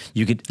 Yes.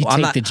 You could. You I'm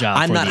take not, the job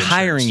I'm for not the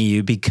hiring insurance.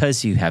 you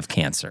because you have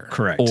cancer.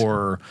 Correct.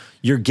 Or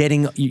you're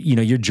getting,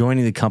 you're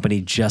joining the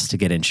company just to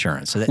get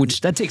insurance. So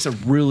That takes a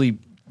really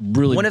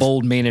What if-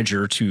 bold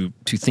manager to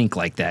think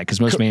like that, because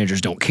most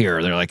managers don't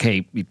care. They're like,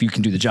 hey, if you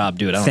can do the job,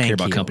 do it. I don't care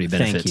about company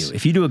benefits. Thank you.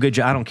 If you do a good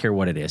job, I don't care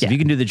what it is. If Yeah. you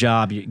can do the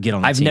job, you get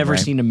on the I've team, never right?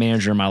 seen a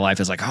manager in my life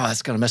that's like, oh,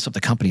 that's going to mess up the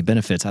company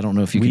benefits. I don't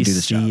know if you We can do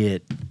this job. see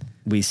it.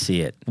 We see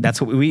it. That's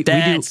what we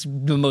That's do.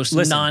 the most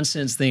Listen.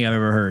 nonsense thing I've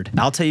ever heard.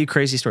 I'll tell you a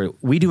crazy story.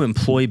 We do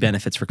employee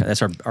benefits for,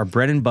 that's our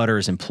bread and butter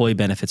is employee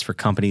benefits for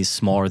companies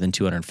smaller than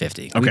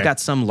 250. Okay. We've got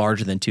some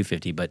larger than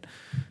 250, but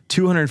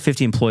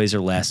 250 employees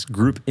or less.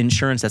 Group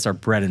insurance, that's our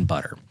bread and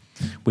butter.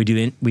 We do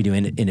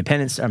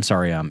independence.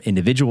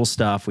 Individual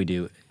stuff. We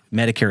do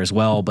Medicare as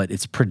well, but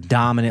it's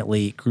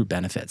predominantly group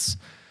benefits.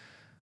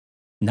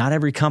 Not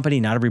every company,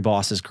 not every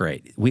boss is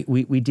great.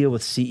 We deal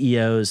with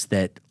CEOs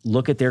that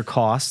look at their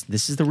costs.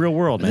 This is the real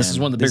world, man. This is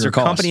one of the These bigger are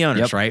costs. company owners,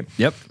 Yep. right?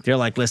 Yep. They're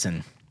like,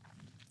 listen,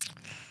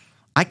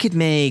 I could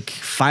make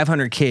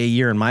 $500K a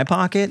year in my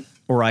pocket,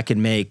 or I could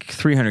make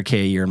 $300K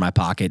a year in my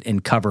pocket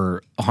and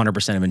cover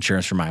 100% of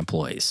insurance for my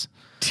employees.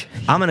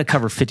 I'm going to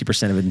cover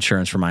 50% of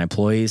insurance for my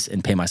employees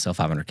and pay myself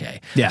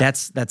 $500K. Yeah.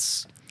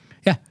 That's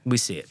Yeah. we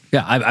see it.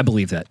 Yeah, I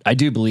believe that. I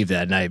do believe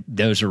that, and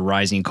those are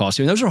rising costs.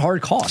 And those are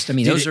hard costs. I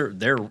mean, Dude,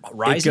 they're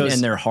rising goes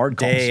and they're hard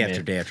costs. day man.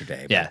 after day after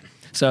day. Yeah.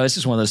 So it's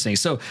just one of those things.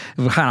 So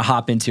we'll kind of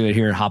hop into it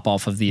here and hop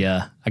off of the.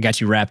 I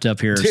got you wrapped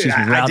up here. Excuse me,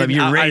 riled up.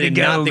 You're ready to did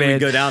go, not think man. we'd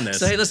go down this.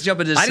 So hey, let's jump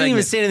into this. I didn't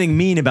even say anything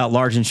mean about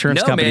large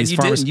insurance No, companies, man, you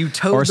pharmacies, didn't. You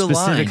towed or the line.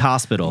 specific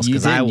hospitals, You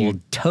because I didn't. will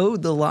You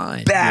towed the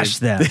line. bash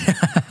them.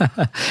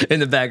 In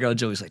the background,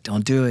 Joey's like,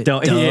 "Don't do it.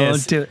 Don't- Don't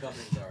yes. do it.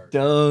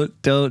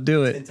 Don't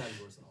do it."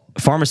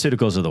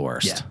 Pharmaceuticals are the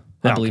worst. Yeah.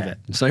 I believe Okay.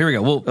 it. So here we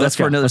go. Well, that's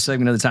for go. another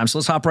segment of the time. So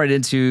let's hop right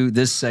into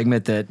this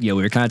segment that we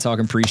were kind of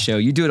talking pre-show.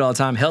 You do it all the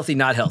time. Healthy,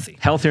 not healthy.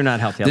 Healthy or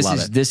not healthy, I love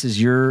it. This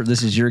is your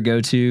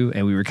go-to,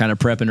 and we were kind of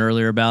prepping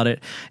earlier about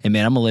it. And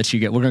man, I'm gonna let you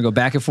get. We're gonna go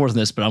back and forth on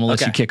this, but I'm gonna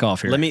let you kick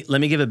off here. Let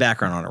me give a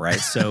background on it, right?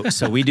 So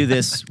we do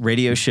this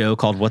radio show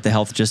called What the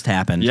Health Just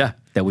Happened. Yeah.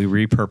 That we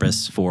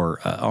repurpose for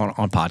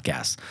on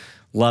podcasts.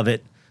 Love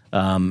it.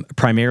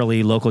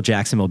 Primarily local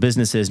Jacksonville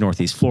businesses,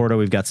 Northeast Florida.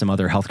 We've got some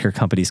other healthcare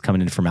companies coming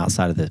in from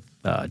outside of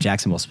the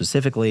Jacksonville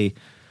specifically.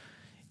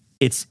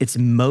 It's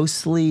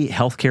mostly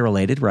healthcare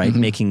related, right?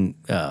 Making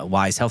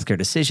wise healthcare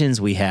decisions.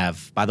 We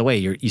have, by the way,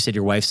 you said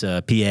your wife's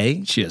a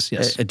PA. She is,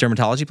 yes. A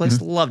dermatology place.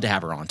 Love to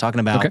have her on talking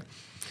about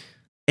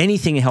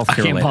anything in healthcare I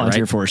can't related.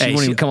 volunteer right? for her. She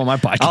won't even come on my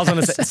podcast. I was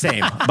going to say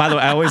same. By the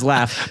way, I always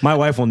laugh. My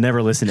wife will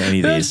never listen to any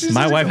of these.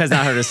 My wife has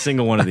not heard a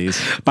single one of these.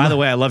 By the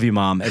way, I love you,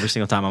 Mom. Every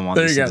single time I'm on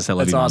There these you go. things, I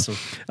love That's you,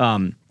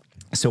 Mom.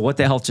 So What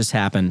the Health Just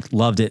Happened.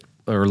 Loved it.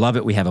 or love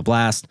it. We have a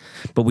blast.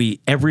 But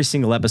every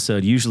single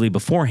episode, usually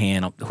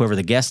beforehand, whoever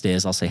the guest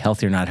is, I'll say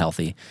healthy or not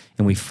healthy.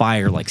 And we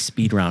fire like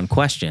speed round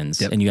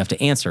questions and you have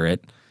to answer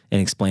it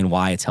and explain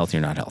why it's healthy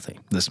or not healthy.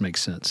 This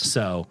makes sense.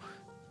 So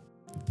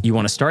you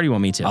want to start or you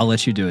want me to? I'll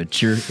let you do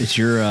it. It's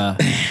your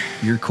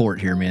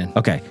court here, man.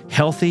 Okay.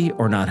 Healthy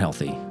or not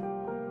healthy?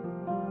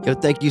 Yo,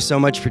 thank you so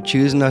much for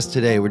choosing us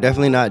today. We're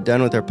definitely not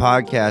done with our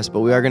podcast, but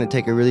we are going to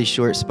take a really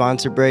short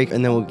sponsor break,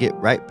 and then we'll get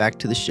right back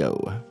to the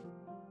show.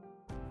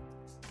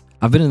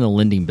 I've been in the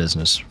lending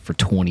business for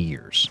 20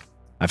 years.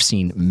 I've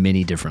seen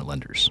many different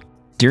lenders.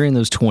 During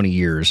those 20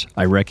 years,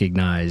 I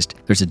recognized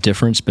there's a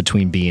difference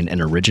between being an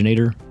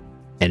originator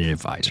and an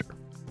advisor.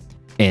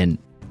 And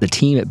the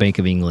team at Bank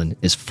of England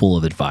is full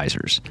of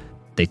advisors.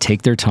 They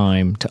take their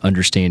time to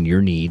understand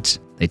your needs.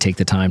 They take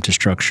the time to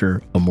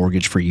structure a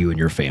mortgage for you and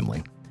your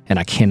family. And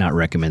I cannot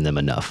recommend them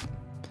enough.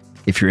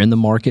 If you're in the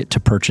market to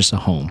purchase a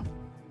home,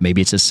 maybe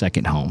it's a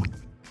second home,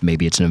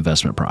 maybe it's an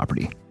investment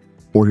property,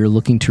 or you're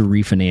looking to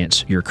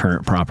refinance your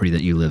current property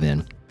that you live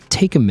in,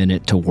 take a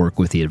minute to work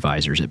with the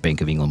advisors at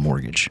Bank of England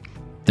Mortgage.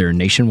 They're a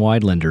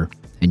nationwide lender,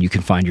 and you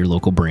can find your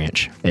local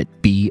branch at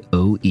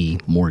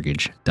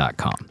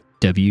boemortgage.com.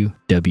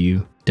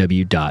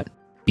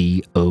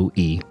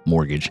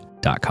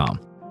 www.boemortgage.com.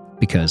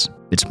 Because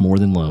it's more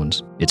than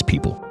loans, it's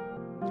people.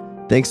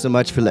 Thanks so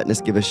much for letting us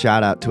give a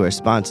shout out to our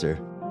sponsor.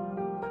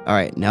 All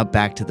right, now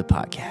back to the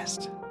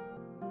podcast.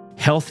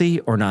 Healthy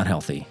or not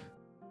healthy?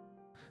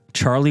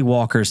 Charlie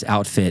Walker's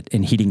outfit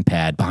and heating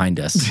pad behind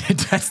us.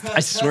 I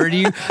swear to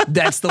you,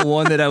 that's the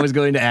one that I was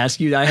going to ask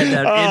you. I had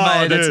that in my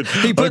head. dude.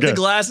 He put Okay. the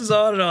glasses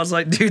on, and I was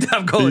like, dude,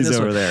 I'm going He's this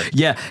over one. there.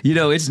 Yeah,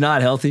 it's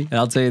not healthy. And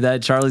I'll tell you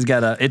that. Charlie's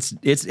got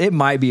it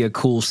might be a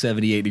cool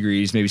 78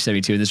 degrees, maybe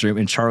 72 in this room,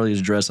 and Charlie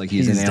is dressed like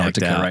he's in He's decked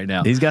Antarctica out. right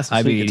now. He's got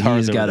some sweet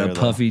guitars he's got over a there, though.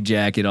 puffy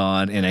jacket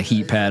on and a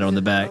heat pad on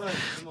the back.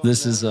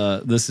 This is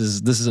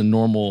a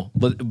normal,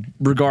 but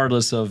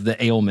regardless of the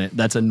ailment,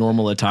 that's a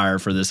normal attire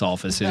for this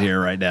office in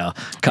here right now.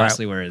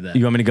 Constantly wearing that.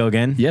 You want me to go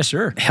again? Yeah,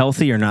 sure.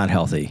 Healthy or not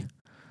healthy?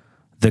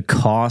 The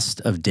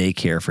cost of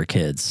daycare for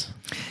kids.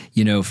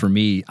 For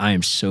me, I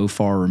am so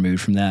far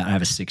removed from that. I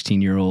have a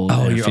 16-year-old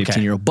and a you're okay.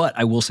 15-year-old. But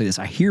I will say this.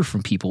 I hear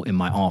from people in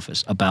my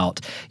office about,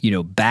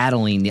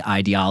 battling the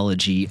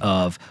ideology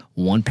of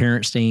one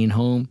parent staying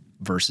home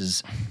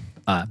versus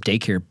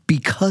daycare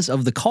because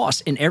of the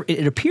cost. And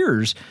it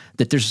appears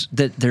that there's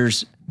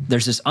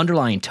this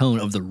underlying tone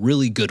of the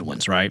really good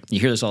ones, right? You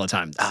hear this all the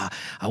time. I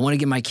want to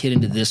get my kid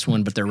into this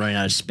one, but they're running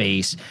out of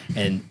space.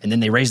 And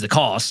then they raise the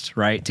cost,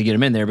 right, to get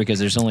them in there because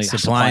there's only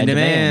supply and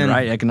demand,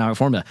 right? Economic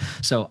formula.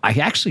 So I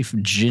actually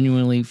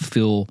genuinely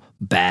feel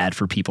bad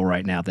for people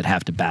right now that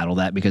have to battle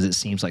that because it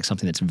seems like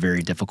something that's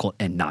very difficult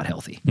and not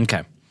healthy.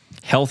 Okay.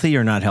 Healthy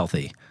or not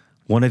healthy?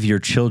 One of your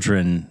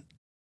children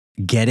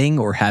getting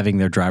or having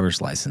their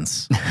driver's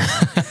license.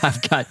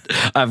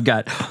 I've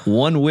got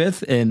one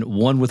with and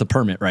one with a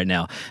permit right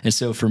now. And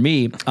so for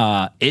me,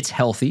 it's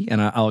healthy,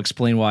 and I'll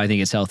explain why I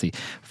think it's healthy.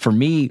 For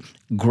me,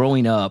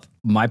 growing up,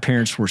 my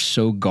parents were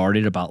so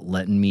guarded about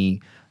letting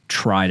me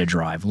try to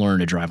drive, learn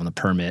to drive on the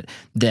permit,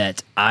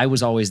 that I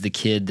was always the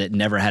kid that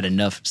never had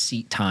enough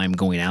seat time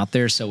going out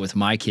there. So with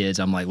my kids,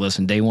 I'm like,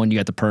 listen, day one, you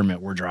got the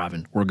permit, we're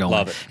driving, we're going.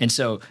 Love it. And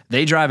so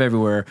they drive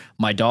everywhere.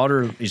 My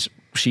daughter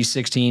she's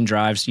 16,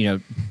 drives,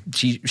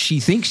 she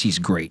thinks she's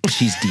great.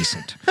 She's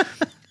decent.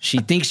 She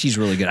thinks she's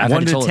really good. I've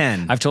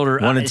told her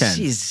 1 to 10.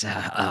 She's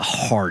a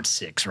hard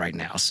 6 right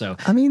now. So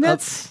I mean,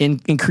 that's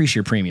increase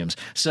your premiums.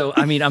 So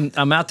I mean,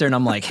 I'm out there and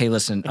I'm like, hey,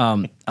 listen.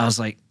 I was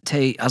like,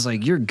 Tay,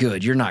 you're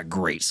good. You're not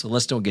great. So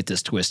let's don't get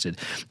this twisted.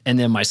 And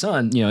then my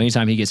son,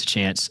 anytime he gets a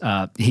chance,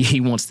 he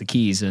wants the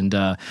keys. And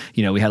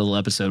we had a little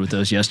episode with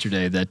those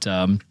yesterday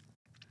that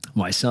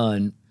my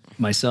son,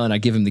 I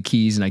give him the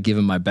keys and I give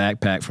him my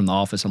backpack from the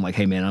office. I'm like,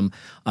 hey man,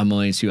 I'm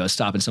willing to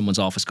stop in someone's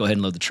office, go ahead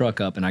and load the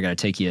truck up, and I got to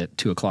take you at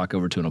 2:00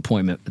 over to an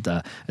appointment at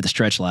the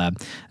Stretch Lab.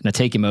 And I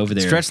take him over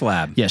there. Stretch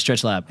Lab? Yeah,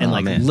 Stretch Lab. And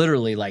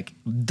literally,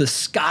 the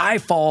sky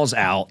falls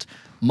out.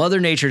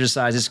 Mother Nature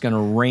decides it's going to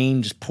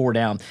rain, just pour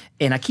down.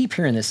 And I keep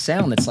hearing this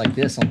sound that's like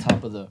this on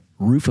top of the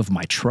roof of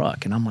my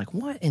truck. And I'm like,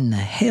 what in the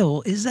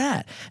hell is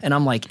that? And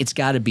I'm like, it's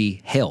got to be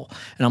hell.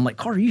 And I'm like,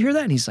 Carter, you hear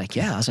that? And he's like,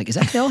 yeah. I was like, is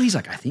that hell? He's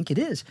like, I think it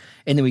is.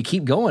 And then we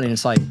keep going, and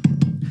it's like,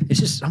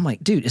 I'm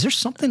like, dude, is there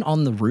something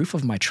on the roof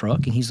of my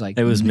truck? And he's like,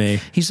 it was me.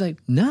 He's like,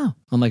 no.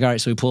 I'm like, all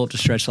right. So we pull up to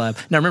Stretch Lab.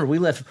 Now remember, we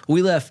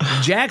left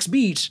Jack's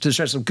Beach to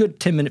Stretch Lab,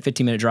 good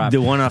 15-minute drive. The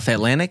one off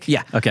Atlantic?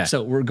 Yeah. Okay.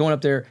 So we're going up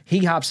there.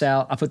 He hops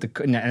out. I put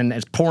and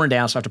it's pouring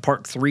down, so I have to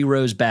park 3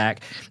 rows back.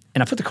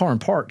 And I put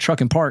the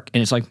truck in park,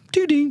 and it's like,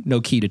 ding,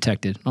 no key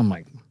detected. I'm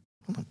like,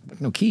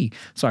 no key.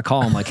 So I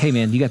call him like, hey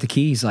man, you got the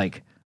key? He's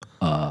like,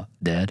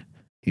 Dad.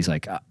 He's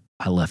like,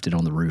 I left it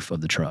on the roof of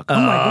the truck.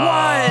 I'm like,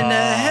 why in the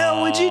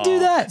hell would you do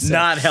that? So,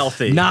 Not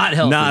healthy. Not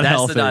healthy. Not That's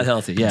healthy. the not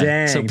healthy. Yeah.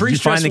 Dang. So Did you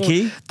find the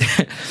key?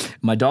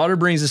 My daughter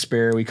brings a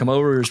spare. We come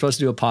over. We were supposed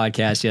to do a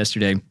podcast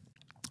yesterday.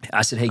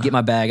 I said, hey, get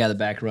my bag out of the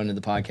back, run to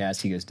the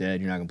podcast. He goes,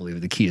 Dad, you're not going to believe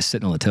it. The key is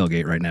sitting on the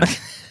tailgate right now.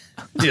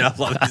 Dude, I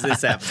love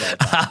this happens all the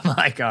time. I'm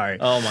like, all right.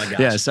 Oh my gosh.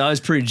 Yeah, so I was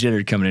pretty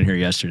jittered coming in here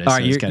yesterday. All so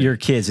right, it's kinda- your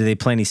kids, do they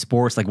play any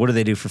sports? Like, what do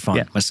they do for fun?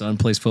 yeah, my son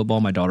plays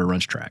football. My daughter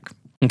runs track.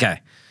 Okay.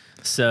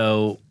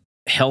 So,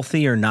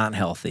 healthy or not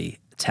healthy,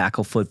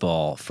 tackle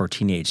football for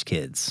teenage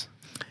kids?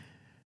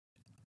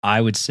 I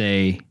would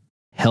say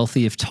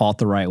healthy if taught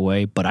the right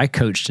way, but I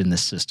coached in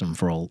this system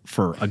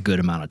for a good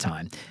amount of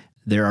time.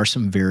 There are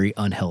some very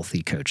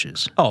unhealthy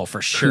coaches Oh, for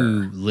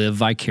who live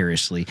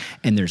vicariously,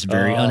 and there's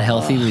very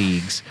unhealthy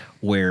leagues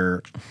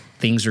where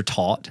things are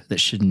taught that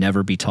should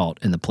never be taught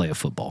in the play of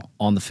football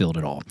on the field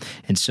at all.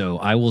 And so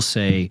I will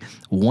say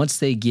once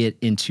they get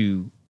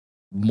into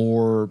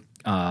more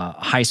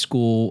high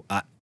school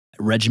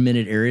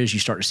regimented areas, you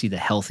start to see the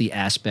healthy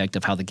aspect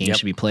of how the game Yep.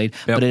 should be played.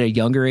 Yep. But at a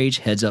younger age,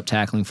 heads up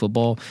tackling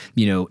football,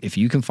 if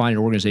you can find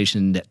an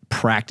organization that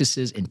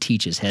practices and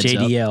teaches heads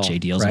JDL, up,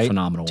 JDL is right? a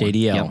phenomenal one.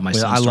 JDL. Yep, my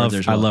Well, son I started love there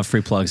as well. I love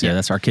free plugs there.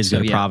 That's our kids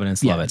go to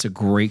Providence. Love it. It's a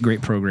great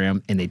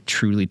program, and they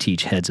truly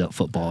teach heads up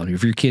football. And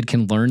if your kid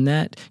can learn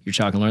that, your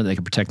child can learn that they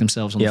can protect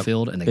themselves on the Yep.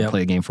 field and they can Yep.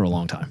 play a game for a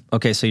long time.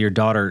 Okay, so your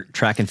daughter,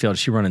 track and field, is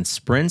she running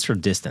sprints or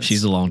distance?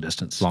 She's the long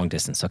distance. long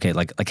distance. Okay,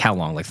 like how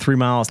long? Like 3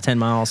 miles, 10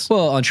 miles?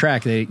 Well, on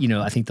track, I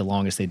think the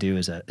longest they do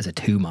is a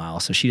 2 mile.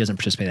 So she doesn't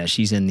participate in that.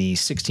 She's in the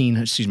 16.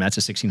 Excuse me, that's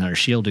a 1600.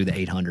 She'll do the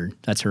 800.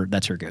 That's her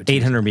go-to.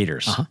 800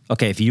 meters.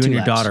 Okay, if you and your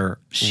laps. daughter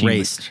She would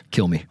raced,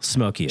 kill me.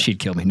 smoke you. She'd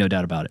kill me, no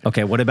doubt about it.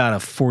 Okay, what about a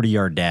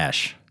 40-yard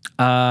dash?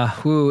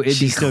 It'd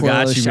She be still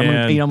close. got you, I'm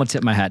man. gonna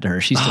tip my hat to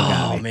her. She's still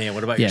got me. Oh man,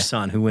 what about Yeah. your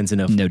son? Who wins in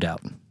a? No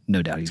doubt.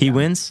 He's He got me.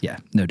 wins? Yeah,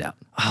 no doubt.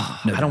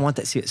 I don't want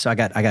that. See, so I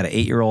got an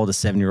 8-year-old, a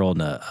 7-year-old,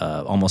 and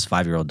a almost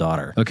 5-year-old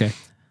daughter. Okay.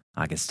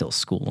 I can still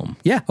school them.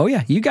 Yeah. Oh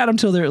yeah. You got them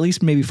till they're at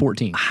least maybe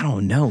 14. I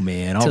don't know,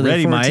 man. Till they're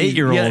Already, my 14.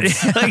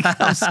 8-year-old's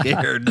like, I'm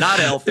scared. Not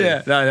healthy.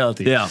 not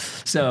healthy. Yeah.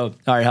 So,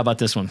 all right, how about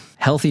this one?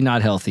 Healthy,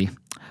 not healthy.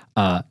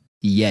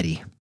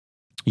 Yeti.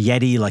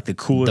 Yeti, like the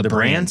cooler, the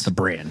brand. The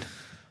brand.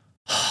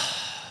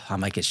 I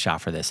might get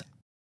shot for this.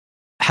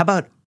 How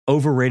about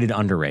overrated,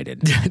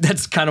 underrated?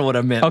 That's kind of what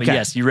I meant. But Okay.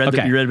 yes, you read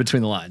Okay. you read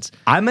between the lines.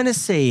 I'm gonna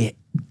say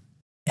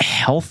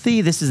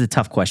healthy. This is a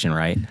tough question,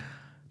 right?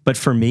 But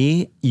for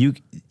me, you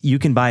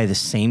can buy the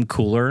same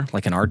cooler,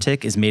 like an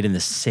Arctic, is made in the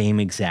same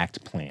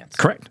exact plant.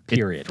 Correct.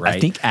 Period. Right. I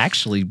think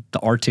actually the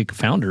Arctic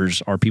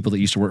founders are people that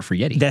used to work for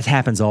Yeti. that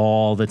happens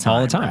all the time.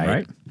 All the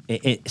time,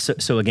 right?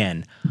 So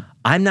again,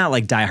 I'm not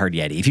like diehard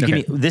Yeti. If you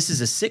Okay. give me, this is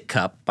a Sick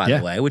cup, by Yeah.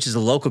 the way, which is a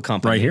local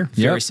company, Right here.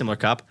 very Yep. similar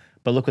cup.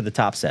 But look what the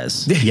top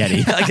says,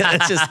 Yeti. Like,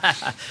 that's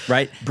just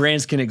right.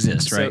 Brands can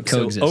exist, right? So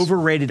Coexist.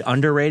 overrated,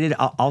 underrated.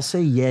 I'll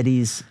say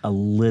Yeti's a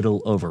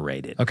little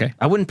overrated. Okay.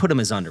 I wouldn't put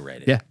them as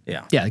underrated.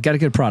 Yeah. Got a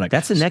good product.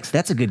 That's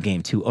a good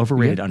game too.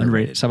 Overrated,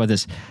 underrated. So how about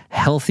this?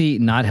 Healthy,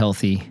 not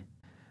healthy.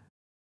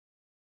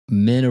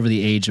 Men over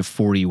the age of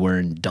 40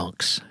 wearing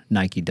Dunks,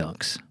 Nike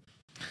Dunks.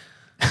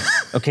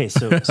 Okay,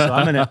 so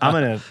I'm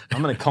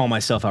gonna call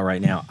myself out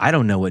right now. I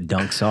don't know what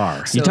Dunks are.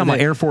 You talking about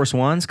they- Air Force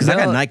Ones? Because I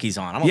got No.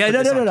 Nikes on. I'm gonna Yeah, put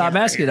no. this on I'm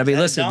camera asking. right I mean,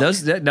 here. Is listen, that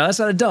a dunk? no, that's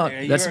not a dunk.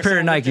 You That's a are pair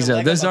of someone with Nikes. their Though.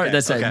 leg Those up. are Okay,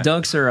 that's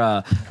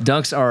okay.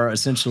 Dunks are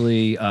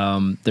essentially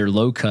they're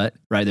low cut,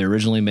 right? They're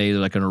originally made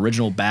like an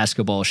original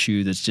basketball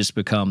shoe that's just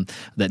become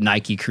that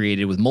Nike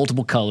created with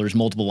multiple colors,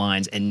 multiple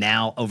lines, and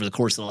now over the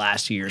course of the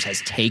last 2 years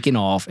has taken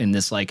off in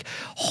this like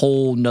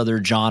whole nother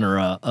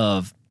genre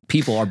of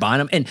people are buying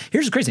them. And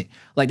here's the crazy thing.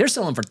 Like they're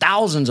selling for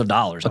thousands of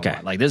dollars. Okay.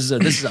 Online. Like this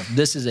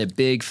is a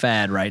big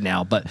fad right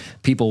now, but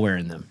people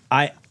wearing them.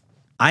 I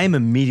am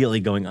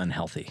immediately going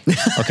unhealthy.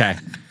 Okay.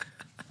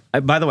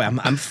 By the way,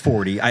 I'm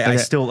 40. I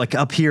still like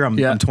up here. I'm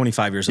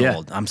 25 years Yeah.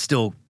 old. I'm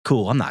still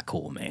cool. I'm not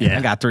cool, man. Yeah.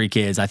 I got 3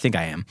 kids. I think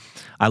I am.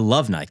 I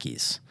love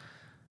Nikes,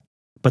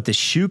 but the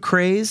shoe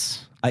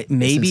craze.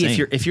 Maybe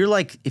insane. if you're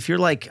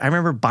like I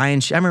remember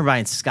buying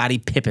Scottie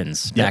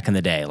Pippens back in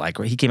the day.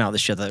 Like he came out with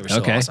this shit that was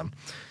so Okay. awesome.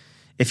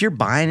 If you're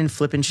buying and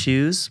flipping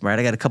shoes, right?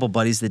 I got a couple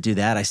buddies that do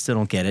that. I still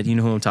don't get it. You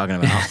know who I'm talking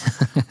about.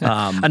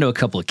 I know a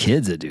couple of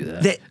kids that do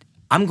that.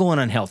 I'm going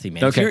unhealthy,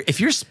 man. Okay. If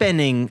you're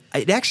spending,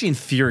 it actually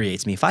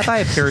infuriates me. If I buy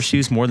a pair of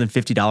shoes more than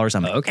 $50,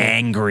 I'm Okay.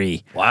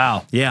 angry.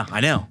 Wow. Yeah, I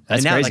know. That's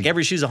and now, crazy. like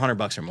every shoe's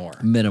 $100 or more.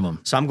 Minimum.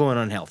 So I'm going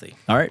unhealthy.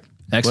 All right.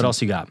 Excellent. What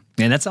else you got?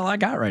 And that's all I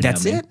got right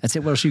That's now. man. it? That's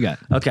it. What else you got?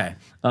 Okay.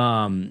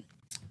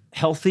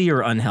 Healthy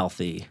or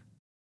unhealthy?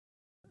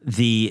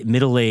 The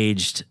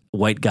middle-aged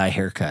white guy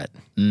haircut.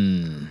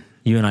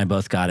 You and I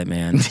both got it,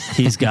 man.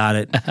 He's got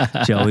it.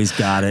 Joey's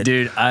got it.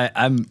 Dude,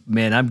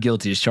 I'm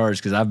guilty as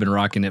charged because I've been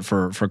rocking it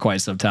for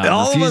quite some time.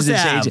 All of Refuse us to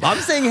have. change it. I'm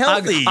saying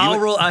healthy. I'll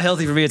roll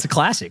healthy for me. It's a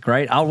classic,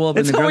 right? I'll roll up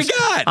in That's the what we grocery.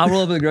 got. I'll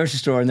roll up in the grocery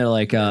store and they're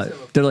like,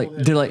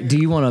 do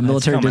you want a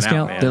military coming out,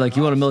 discount? man. They're like,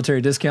 you want a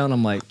military discount?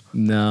 I'm like,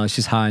 no, it's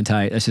just high and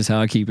tight. That's just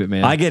how I keep it,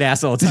 man. I get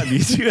asked all the time.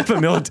 You have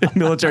a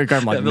military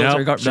card? I'm like,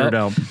 military no, card, sure no.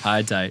 don't. High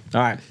and tight. All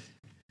right.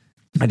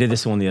 I did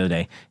this one the other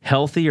day.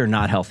 Healthy or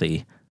not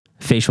healthy?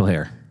 Facial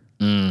hair.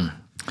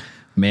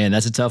 Man,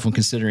 that's a tough one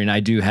considering I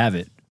do have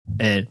it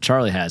and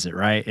Charlie has it,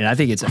 right? And I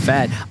think it's a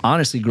fad.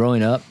 Honestly,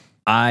 growing up,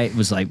 I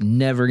was like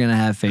never going to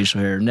have facial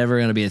hair, never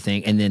going to be a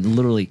thing. And then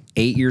literally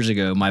 8 years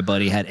ago, my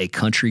buddy had a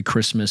country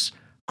Christmas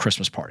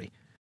party.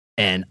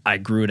 and I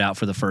grew it out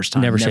for the first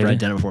time. Never shaved had it?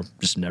 done it before.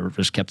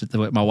 Just kept it the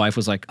way. My wife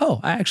was like, "Oh,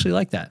 I actually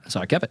like that," so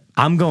I kept it.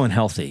 I'm going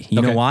healthy.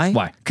 You know Okay. why?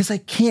 Why? Because I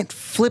can't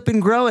flip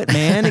and grow it,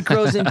 man. It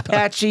grows in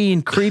patchy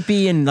and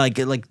creepy and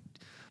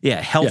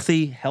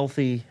healthy.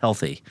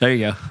 There you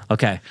go.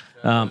 Okay.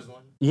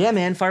 Yeah,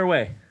 man, fire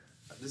away.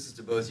 This is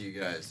to both of you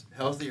guys.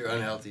 Healthy or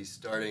unhealthy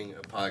starting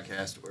a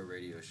podcast or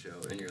radio show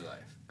in your life?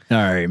 All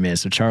right, man.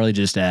 So Charlie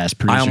just asked. I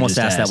producer almost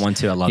just asked that one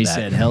too. I love he that.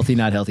 said, "Healthy,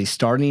 not healthy.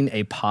 Starting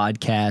a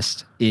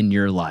podcast in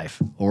your life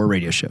or a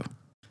radio show."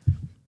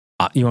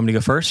 You want me to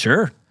go first?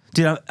 Sure.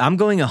 Dude, I'm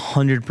going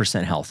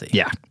 100% healthy.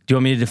 Yeah. Do you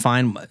want me to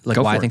define Go why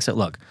for I it. think so?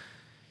 Look,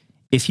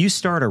 if you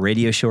start a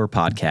radio show or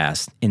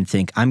podcast and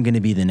think I'm going to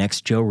be the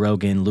next Joe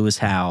Rogan, Lewis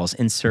Howes,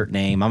 insert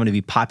name, I'm going to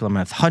be popular, I'm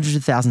going to have hundreds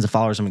of thousands of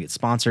followers, I'm going to get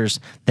sponsors,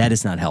 that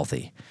is not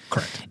healthy.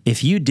 Correct.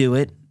 If you do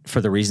it for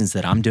the reasons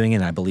that I'm doing it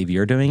and I believe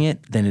you're doing it,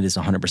 then it is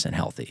 100%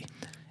 healthy.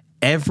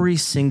 Every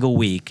single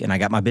week, and I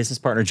got my business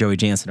partner, Joey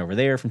Jansen, over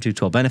there from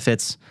 212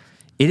 Benefits,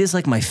 it is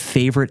like my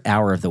favorite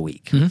hour of the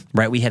week, Mm-hmm.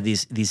 right? We have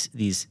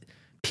these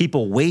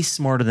people way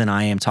smarter than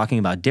I am talking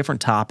about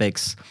different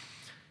topics.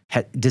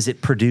 Does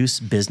it produce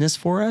business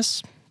for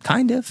us?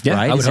 Kind of, Yeah,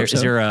 right? I would hope Is so.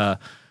 there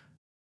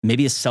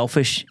maybe a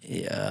selfish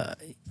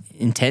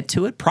intent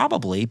to it?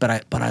 Probably,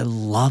 but I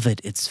love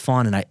it. It's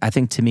fun, and I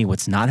think to me,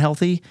 what's not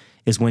healthy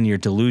is when you're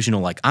delusional,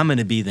 like I'm going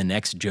to be the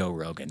next Joe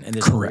Rogan, and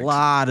there's Correct. a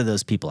lot of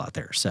those people out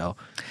there. So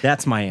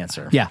that's my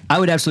answer. Yeah, I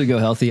would absolutely go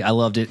healthy. I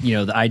loved it. You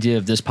know, the idea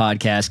of this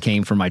podcast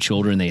came from my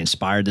children. They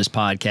inspired this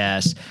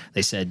podcast.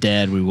 They said,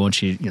 "Dad, we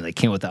want you." You know, they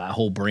came with that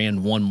whole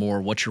brand, "One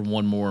More." What's your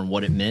one more, and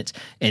what it meant.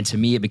 And to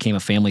me, it became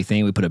a family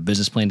thing. We put a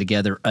business plan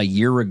together a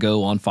year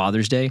ago on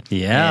Father's Day.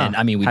 Yeah. and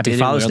I mean, we Happy did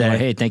Father's it. We were like,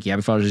 Day. Hey, thank you.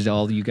 Happy Father's Day to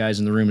all of you guys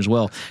in the room as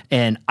well.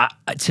 And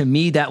to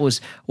me, that was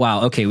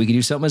wow. Okay, we can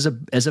do something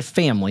as a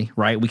family,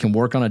 right? We can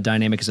work on a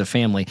dynamic as a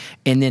family.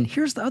 And then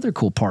here's the other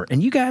cool part.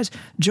 And you guys,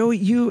 Joey,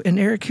 you and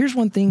Eric, here's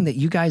one thing that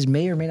you guys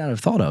may or may not have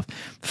thought of.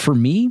 For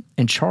me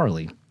and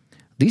Charlie,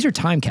 these are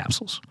time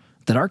capsules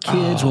that our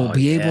kids will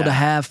be able to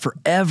have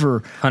forever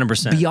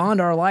 100%.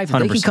 beyond our life. They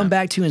can 100%. come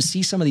back to and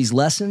see some of these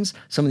lessons,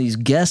 some of these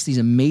guests, these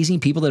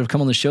amazing people that have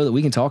come on the show that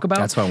we can talk about.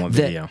 That's why I want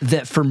that, video.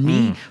 That for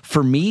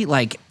me,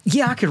 like,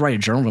 yeah, I could write a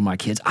journal to my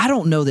kids. I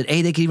don't know that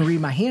they can even read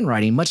my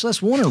handwriting, much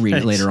less want to read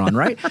it later on,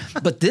 right?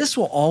 But this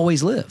will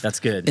always live. That's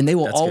good. And they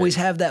will That's always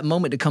good. have that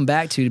moment to come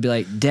back to be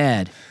like,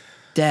 Dad.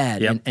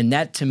 Yep. And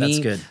that to me,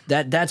 That's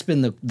good.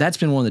 that's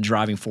been one of the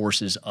driving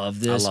forces of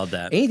this. I love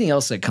that. Anything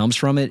else that comes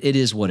from it, it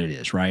is what it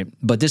is, right?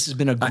 But this has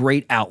been a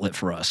great outlet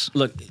for us.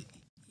 Look,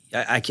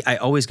 I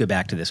always go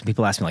back to this when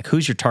people ask me like,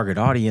 "Who's your target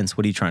audience?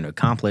 What are you trying to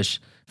accomplish?"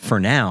 For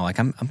now, like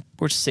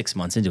we're 6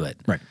 months into it,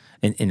 Right.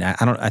 And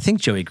I think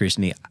Joey agrees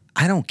with me.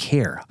 I don't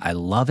care. I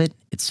love it.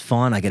 It's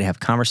fun. I get to have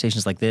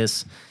conversations like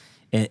this.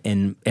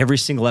 And every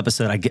single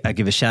episode, I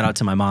give a shout out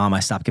to my mom. I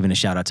stop giving a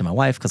shout out to my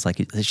wife because like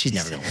she's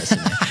never gonna listen.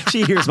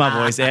 She hears my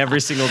voice every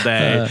single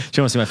day.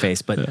 She wants to see my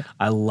face. But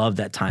I love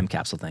that time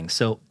capsule thing.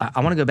 So I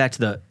want to go back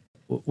to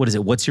what is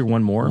it? What's your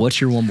one more? What's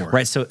your one more?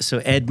 Right. So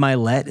Ed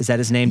Milet, is that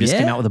his name? Just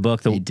came out with a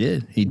book. He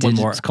did. One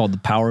more. It's called The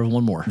Power of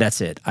One More. That's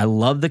it. I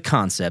love the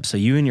concept. So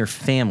you and your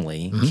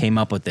family Mm-hmm. came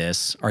up with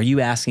this. Are you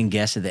asking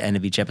guests at the end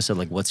of each episode,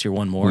 like, what's your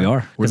one more? We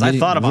are. Because I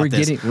thought about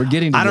this. We're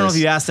getting to I don't know this.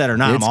 if you asked that or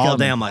not. It's I'm all coming.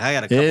 day. I'm like, I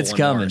got a couple It's one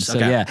coming. mores. So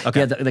Okay. yeah. Okay.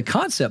 Yeah, the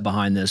concept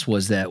behind this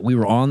was that we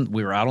were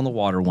out on the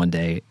water one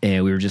day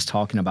and we were just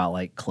talking about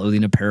like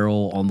clothing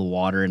apparel on the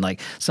water, and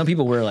like some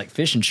people wear like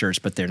fishing shirts,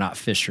 but they're not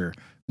fisher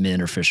men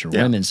or fisher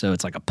women, so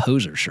it's like a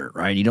poser shirt,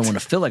 right? You don't want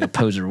to feel like a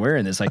poser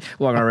wearing this. Like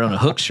walking around in a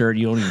hook shirt,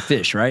 you don't even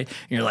fish, right? And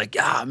you're like,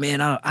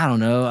 man, I don't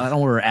know. I don't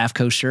wear an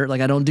AFCO shirt.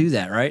 Like I don't do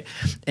that, right?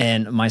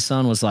 And my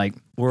son was like,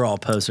 We're all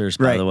posers,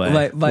 by Right, the way.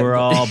 right, We're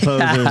all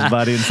posers,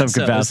 buddy, in some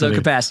capacity. some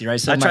capacity, right?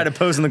 So I tried to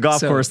pose in the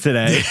golf course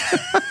today.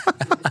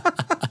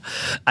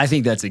 I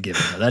think that's a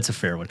given. Though. That's a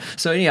fair one.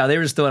 So anyhow, they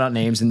were just throwing out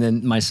names, and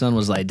then my son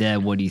was like,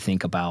 "Dad, what do you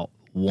think about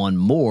one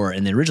more?"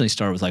 And they originally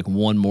started with like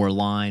one more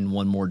line,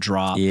 one more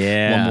drop,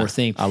 Yeah. one more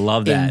thing. I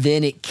love that. And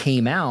then it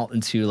came out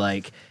into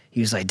like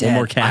he was like, "Dad,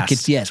 more I cast.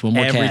 could, yes, one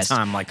more Every cast."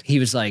 time, like, he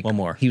was like, one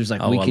more. He was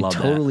like, Oh, we I could love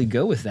that. totally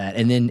go with that.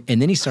 And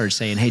then he started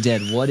saying, "Hey,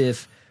 Dad, what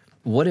if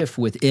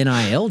with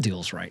NIL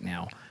deals right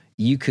now?"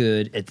 You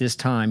could, at this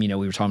time, we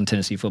were talking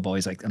Tennessee football.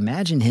 He's like,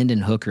 imagine Hendon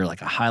Hooker,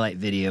 like a highlight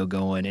video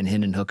going, and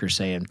Hendon Hooker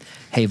saying,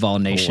 "Hey, Vol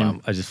Nation."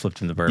 Wow, I just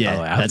flipped in the bird, by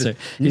the way. that's it.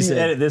 You He said, said-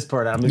 edit this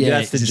part out. Yeah,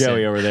 That's the he just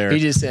Joey said- over there. He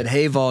just said,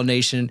 "Hey, Vol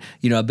Nation,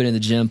 I've been in the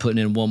gym putting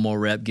in one more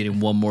rep,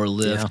 getting one more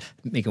lift,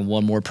 making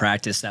one more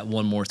practice, that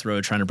one more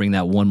throw, trying to bring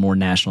that one more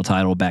national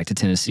title back to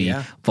Tennessee.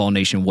 Yeah. Vol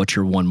Nation, what's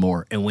your one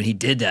more?" And when he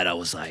did that, I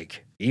was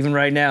like, even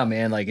right now,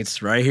 man, like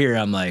it's right here.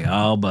 I'm like,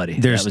 oh, buddy,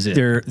 that was it.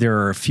 There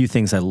are a few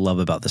things I love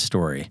about the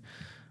story.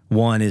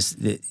 One is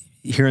that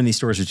hearing these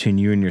stories between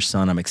you and your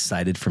son, I'm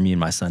excited for me and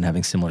my son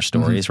having similar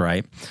stories,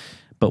 right?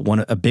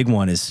 But a big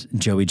one is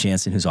Joey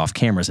Jansen, who's off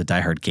camera, is a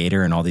diehard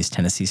Gator, and all these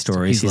Tennessee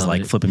stories. He's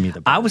like flipping me the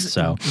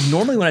bird.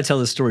 Normally when I tell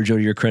this story, Joe,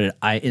 to your credit,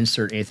 I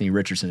insert Anthony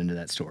Richardson into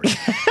that story.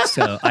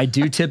 So I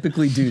do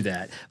typically do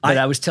that. But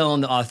I was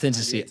telling the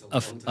authenticity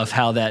of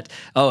how that.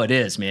 Oh, it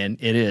is, man,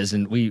 it is,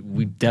 and we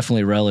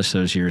definitely relish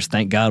those years.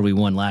 Thank God we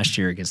won last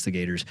year against the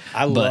Gators.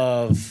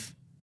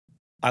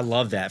 I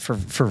love that for a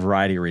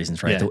variety of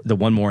reasons, right? Yeah. The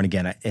one more, and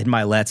again, Ed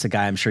Milet's a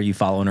guy I'm sure you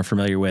follow and are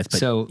familiar with. But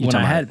so when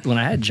I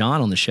had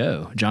John on the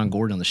show, John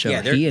Gordon on the show,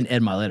 he and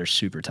Ed Milet are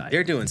super tight.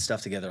 They're doing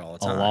stuff together all the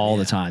time. All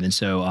the time. And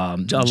so I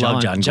love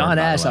John Gordon,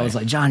 asked, I was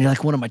like, John, you're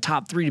like one of my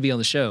top 3 to be on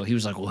the show. He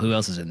was like, well, who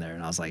else is in there?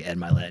 And I was like, Ed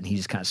Milet. And he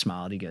just kind of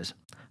smiled. He goes,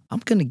 I'm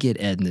going to get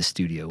Ed in this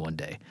studio one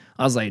day.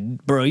 I was like,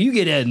 bro, you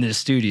get Ed in this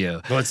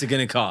studio. What's it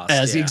going to cost?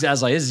 I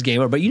was like, this is game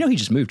over. But he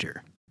just moved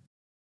here.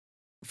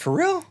 For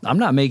real? I'm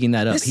not making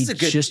that up.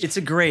 It's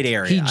a great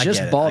area. He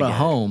just bought a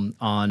home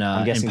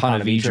in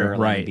Ponte Vedra,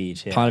 right?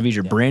 Beach, yeah. Ponte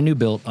Vedra, brand new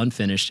built,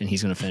 unfinished, and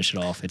he's going to finish it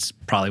off. It's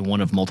probably one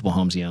of multiple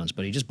homes he owns,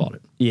 but he just bought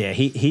it. Yeah,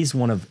 he's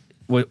one of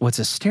what's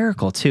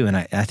hysterical too, and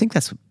I think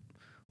that's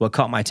what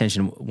caught my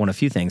attention. One of a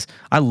few things.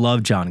 I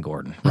love John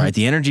Gordon, right? Mm-hmm.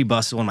 The Energy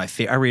Bus is one of my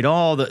favorite. I read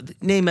all the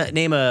name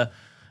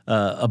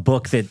a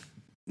book that.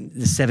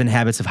 The 7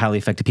 Habits of Highly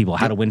Effective People,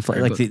 How to Win,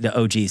 like the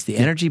OGs. The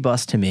Energy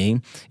Bus to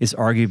me is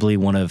arguably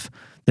one of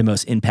the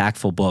most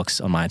impactful books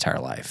on my entire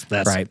life.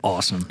 That's right?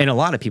 Awesome. And a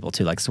lot of people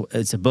too. Like, so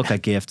it's a book I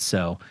gift.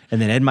 So, and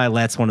then Ed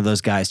Milet's one of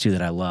those guys too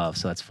that I love.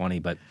 So that's funny,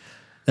 but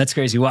that's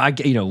crazy. Well,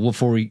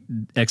 before we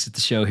exit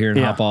the show here and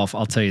hop off,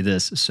 I'll tell you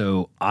this.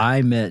 So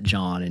I met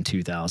John in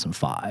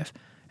 2005,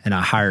 and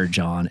I hired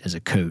John as a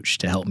coach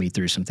to help me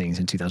through some things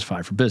in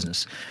 2005 for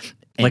business.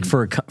 And like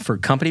for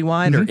company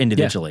wide or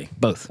individually? Yeah,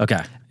 both. Okay.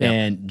 Yep.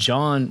 And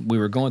John, we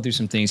were going through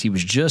some things. He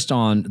was just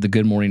on the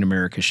Good Morning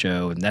America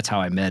show, and that's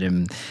how I met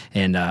him.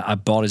 And I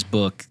bought his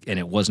book, and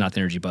it was not the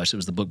Energy Bus. It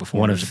was the book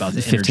before. One it of was about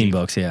the 15 energy.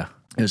 books, yeah.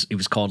 It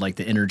was called like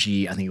the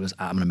Energy. I think it was.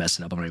 I'm gonna mess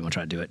it up. I'm not even gonna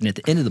try to do it. And at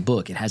the end of the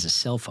book, it has a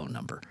cell phone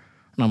number,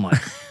 and I'm like.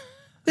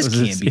 This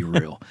can't be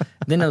real.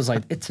 Then I was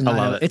like, it's a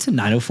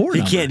 904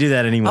 number. He can't do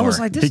that anymore. I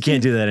was like, he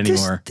can't do that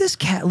anymore. This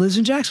cat lives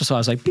in Jacksonville. So I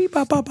was like, beep,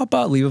 bop, bop, bop,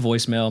 bop, leave a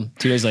voicemail.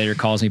 2 days later,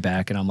 calls me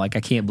back, and I'm like,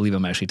 I can't believe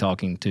I'm actually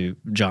talking to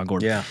John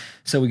Gordon. Yeah.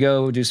 So we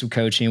go do some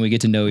coaching. We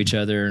get to know each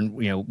other, and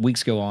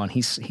weeks go on.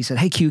 He said,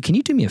 hey, Q, can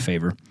you do me a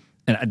favor?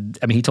 And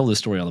I mean, he told this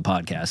story on the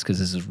podcast because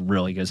this is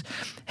real. He goes,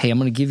 hey, I'm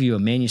going to give you a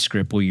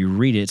manuscript. Will you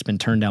read it? It's been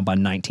turned down by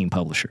 19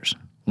 publishers.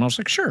 And I was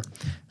like, sure.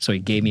 So he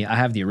gave me, I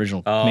have the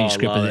original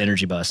manuscript of the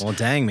Energy Bus. Well,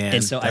 dang, man.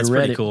 And so that's I read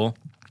pretty it, cool.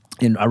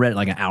 And I read it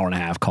like an hour and a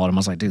half, called him. I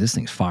was like, dude, this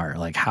thing's fire.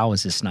 Like, how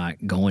is this not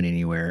going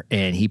anywhere?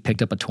 And he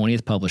picked up a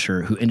 20th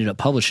publisher who ended up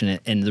publishing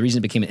it. And the reason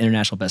it became an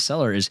international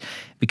bestseller is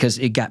because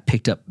it got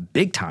picked up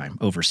big time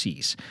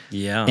overseas.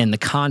 Yeah. And the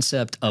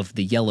concept of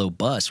the yellow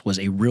bus was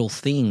a real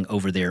thing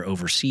over there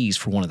overseas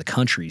for one of the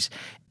countries.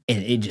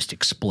 And it just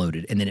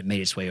exploded. And then it made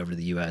its way over to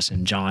the U.S.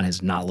 And John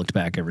has not looked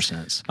back ever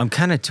since. I'm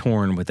kind of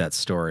torn with that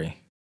story.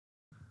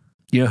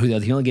 You know who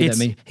he only gave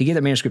he gave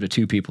that manuscript to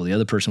 2 people. The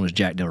other person was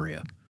Jack Del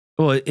Rio.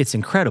 Well, it's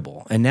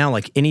incredible. And now,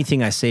 like,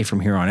 anything I say from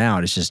here on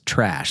out is just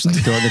trash. Like,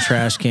 throw it in the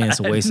trash can. It's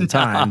a waste of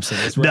time. So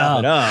let's wrap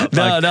it up. We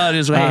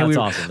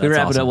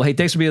wrap it up. Well, hey,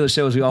 thanks for being on the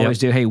show as we always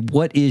do. Hey,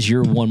 what is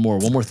your one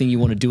more thing you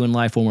want to do in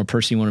life, one more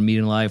person you want to meet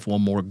in life,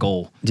 one more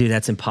goal? Dude,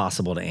 that's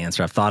impossible to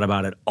answer. I've thought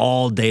about it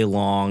all day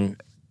long,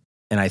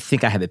 and I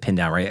think I have it pinned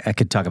down, right? I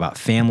could talk about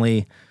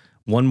family,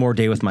 one more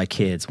day with my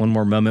kids, one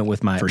more moment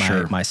with my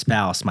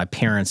spouse, my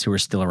parents who are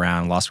still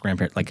around, lost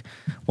grandparents, like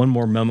one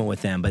more moment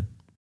with them. But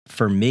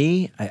for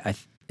me,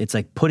 it's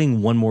like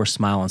putting one more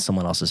smile on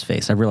someone else's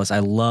face. I realize I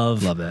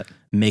love it.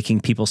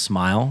 Making people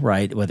smile,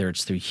 right? Whether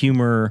it's through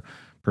humor,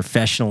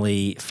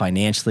 professionally,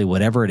 financially,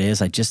 whatever it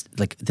is. I just,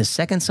 like, the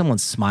second someone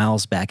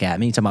smiles back at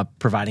me, talking about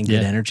providing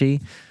good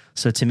energy.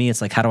 So to me,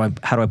 it's like, how do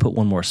I put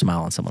one more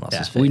smile on someone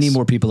else's face? We need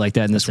more people like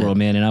that in this world,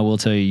 man. And I will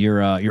tell you,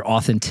 your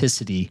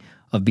authenticity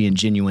of being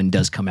genuine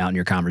does come out in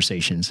your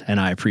conversations. And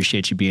I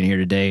appreciate you being here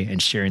today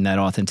and sharing that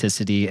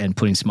authenticity and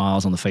putting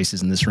smiles on the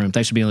faces in this room.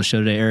 Thanks for being on the show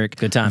today, Eric.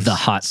 Good times. The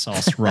hot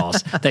sauce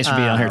Ross. Thanks for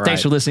being on here. Right.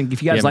 Thanks for listening.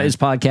 If you guys like this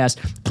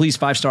podcast, please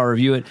 5-star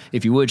review it.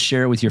 If you would,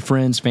 share it with your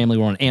friends, family.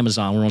 We're on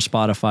Amazon. We're on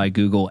Spotify,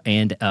 Google,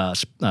 and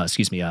Amazon,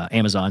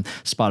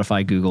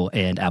 Spotify, Google,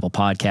 and Apple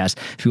Podcasts.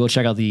 If you will,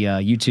 check out the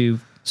YouTube.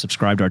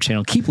 Subscribe to our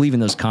channel. Keep leaving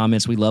those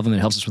comments. We love them. It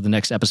helps us with the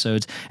next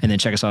episodes. And then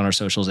check us out on our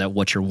socials at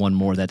What's Your One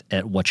More.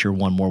 At What's Your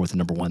One More with the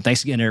number 1.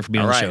 Thanks again, Eric, for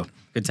being on the show.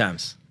 Good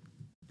times.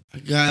 I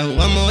got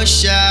one more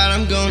shot,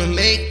 I'm gonna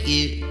make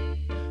it.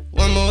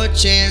 One more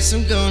chance,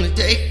 I'm gonna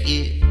take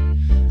it.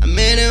 I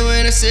meant it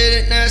when I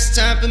said it, now it's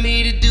time for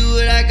me to do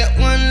it. I got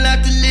one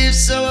life to live,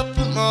 so I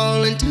put my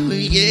all into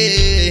it,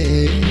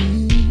 yeah.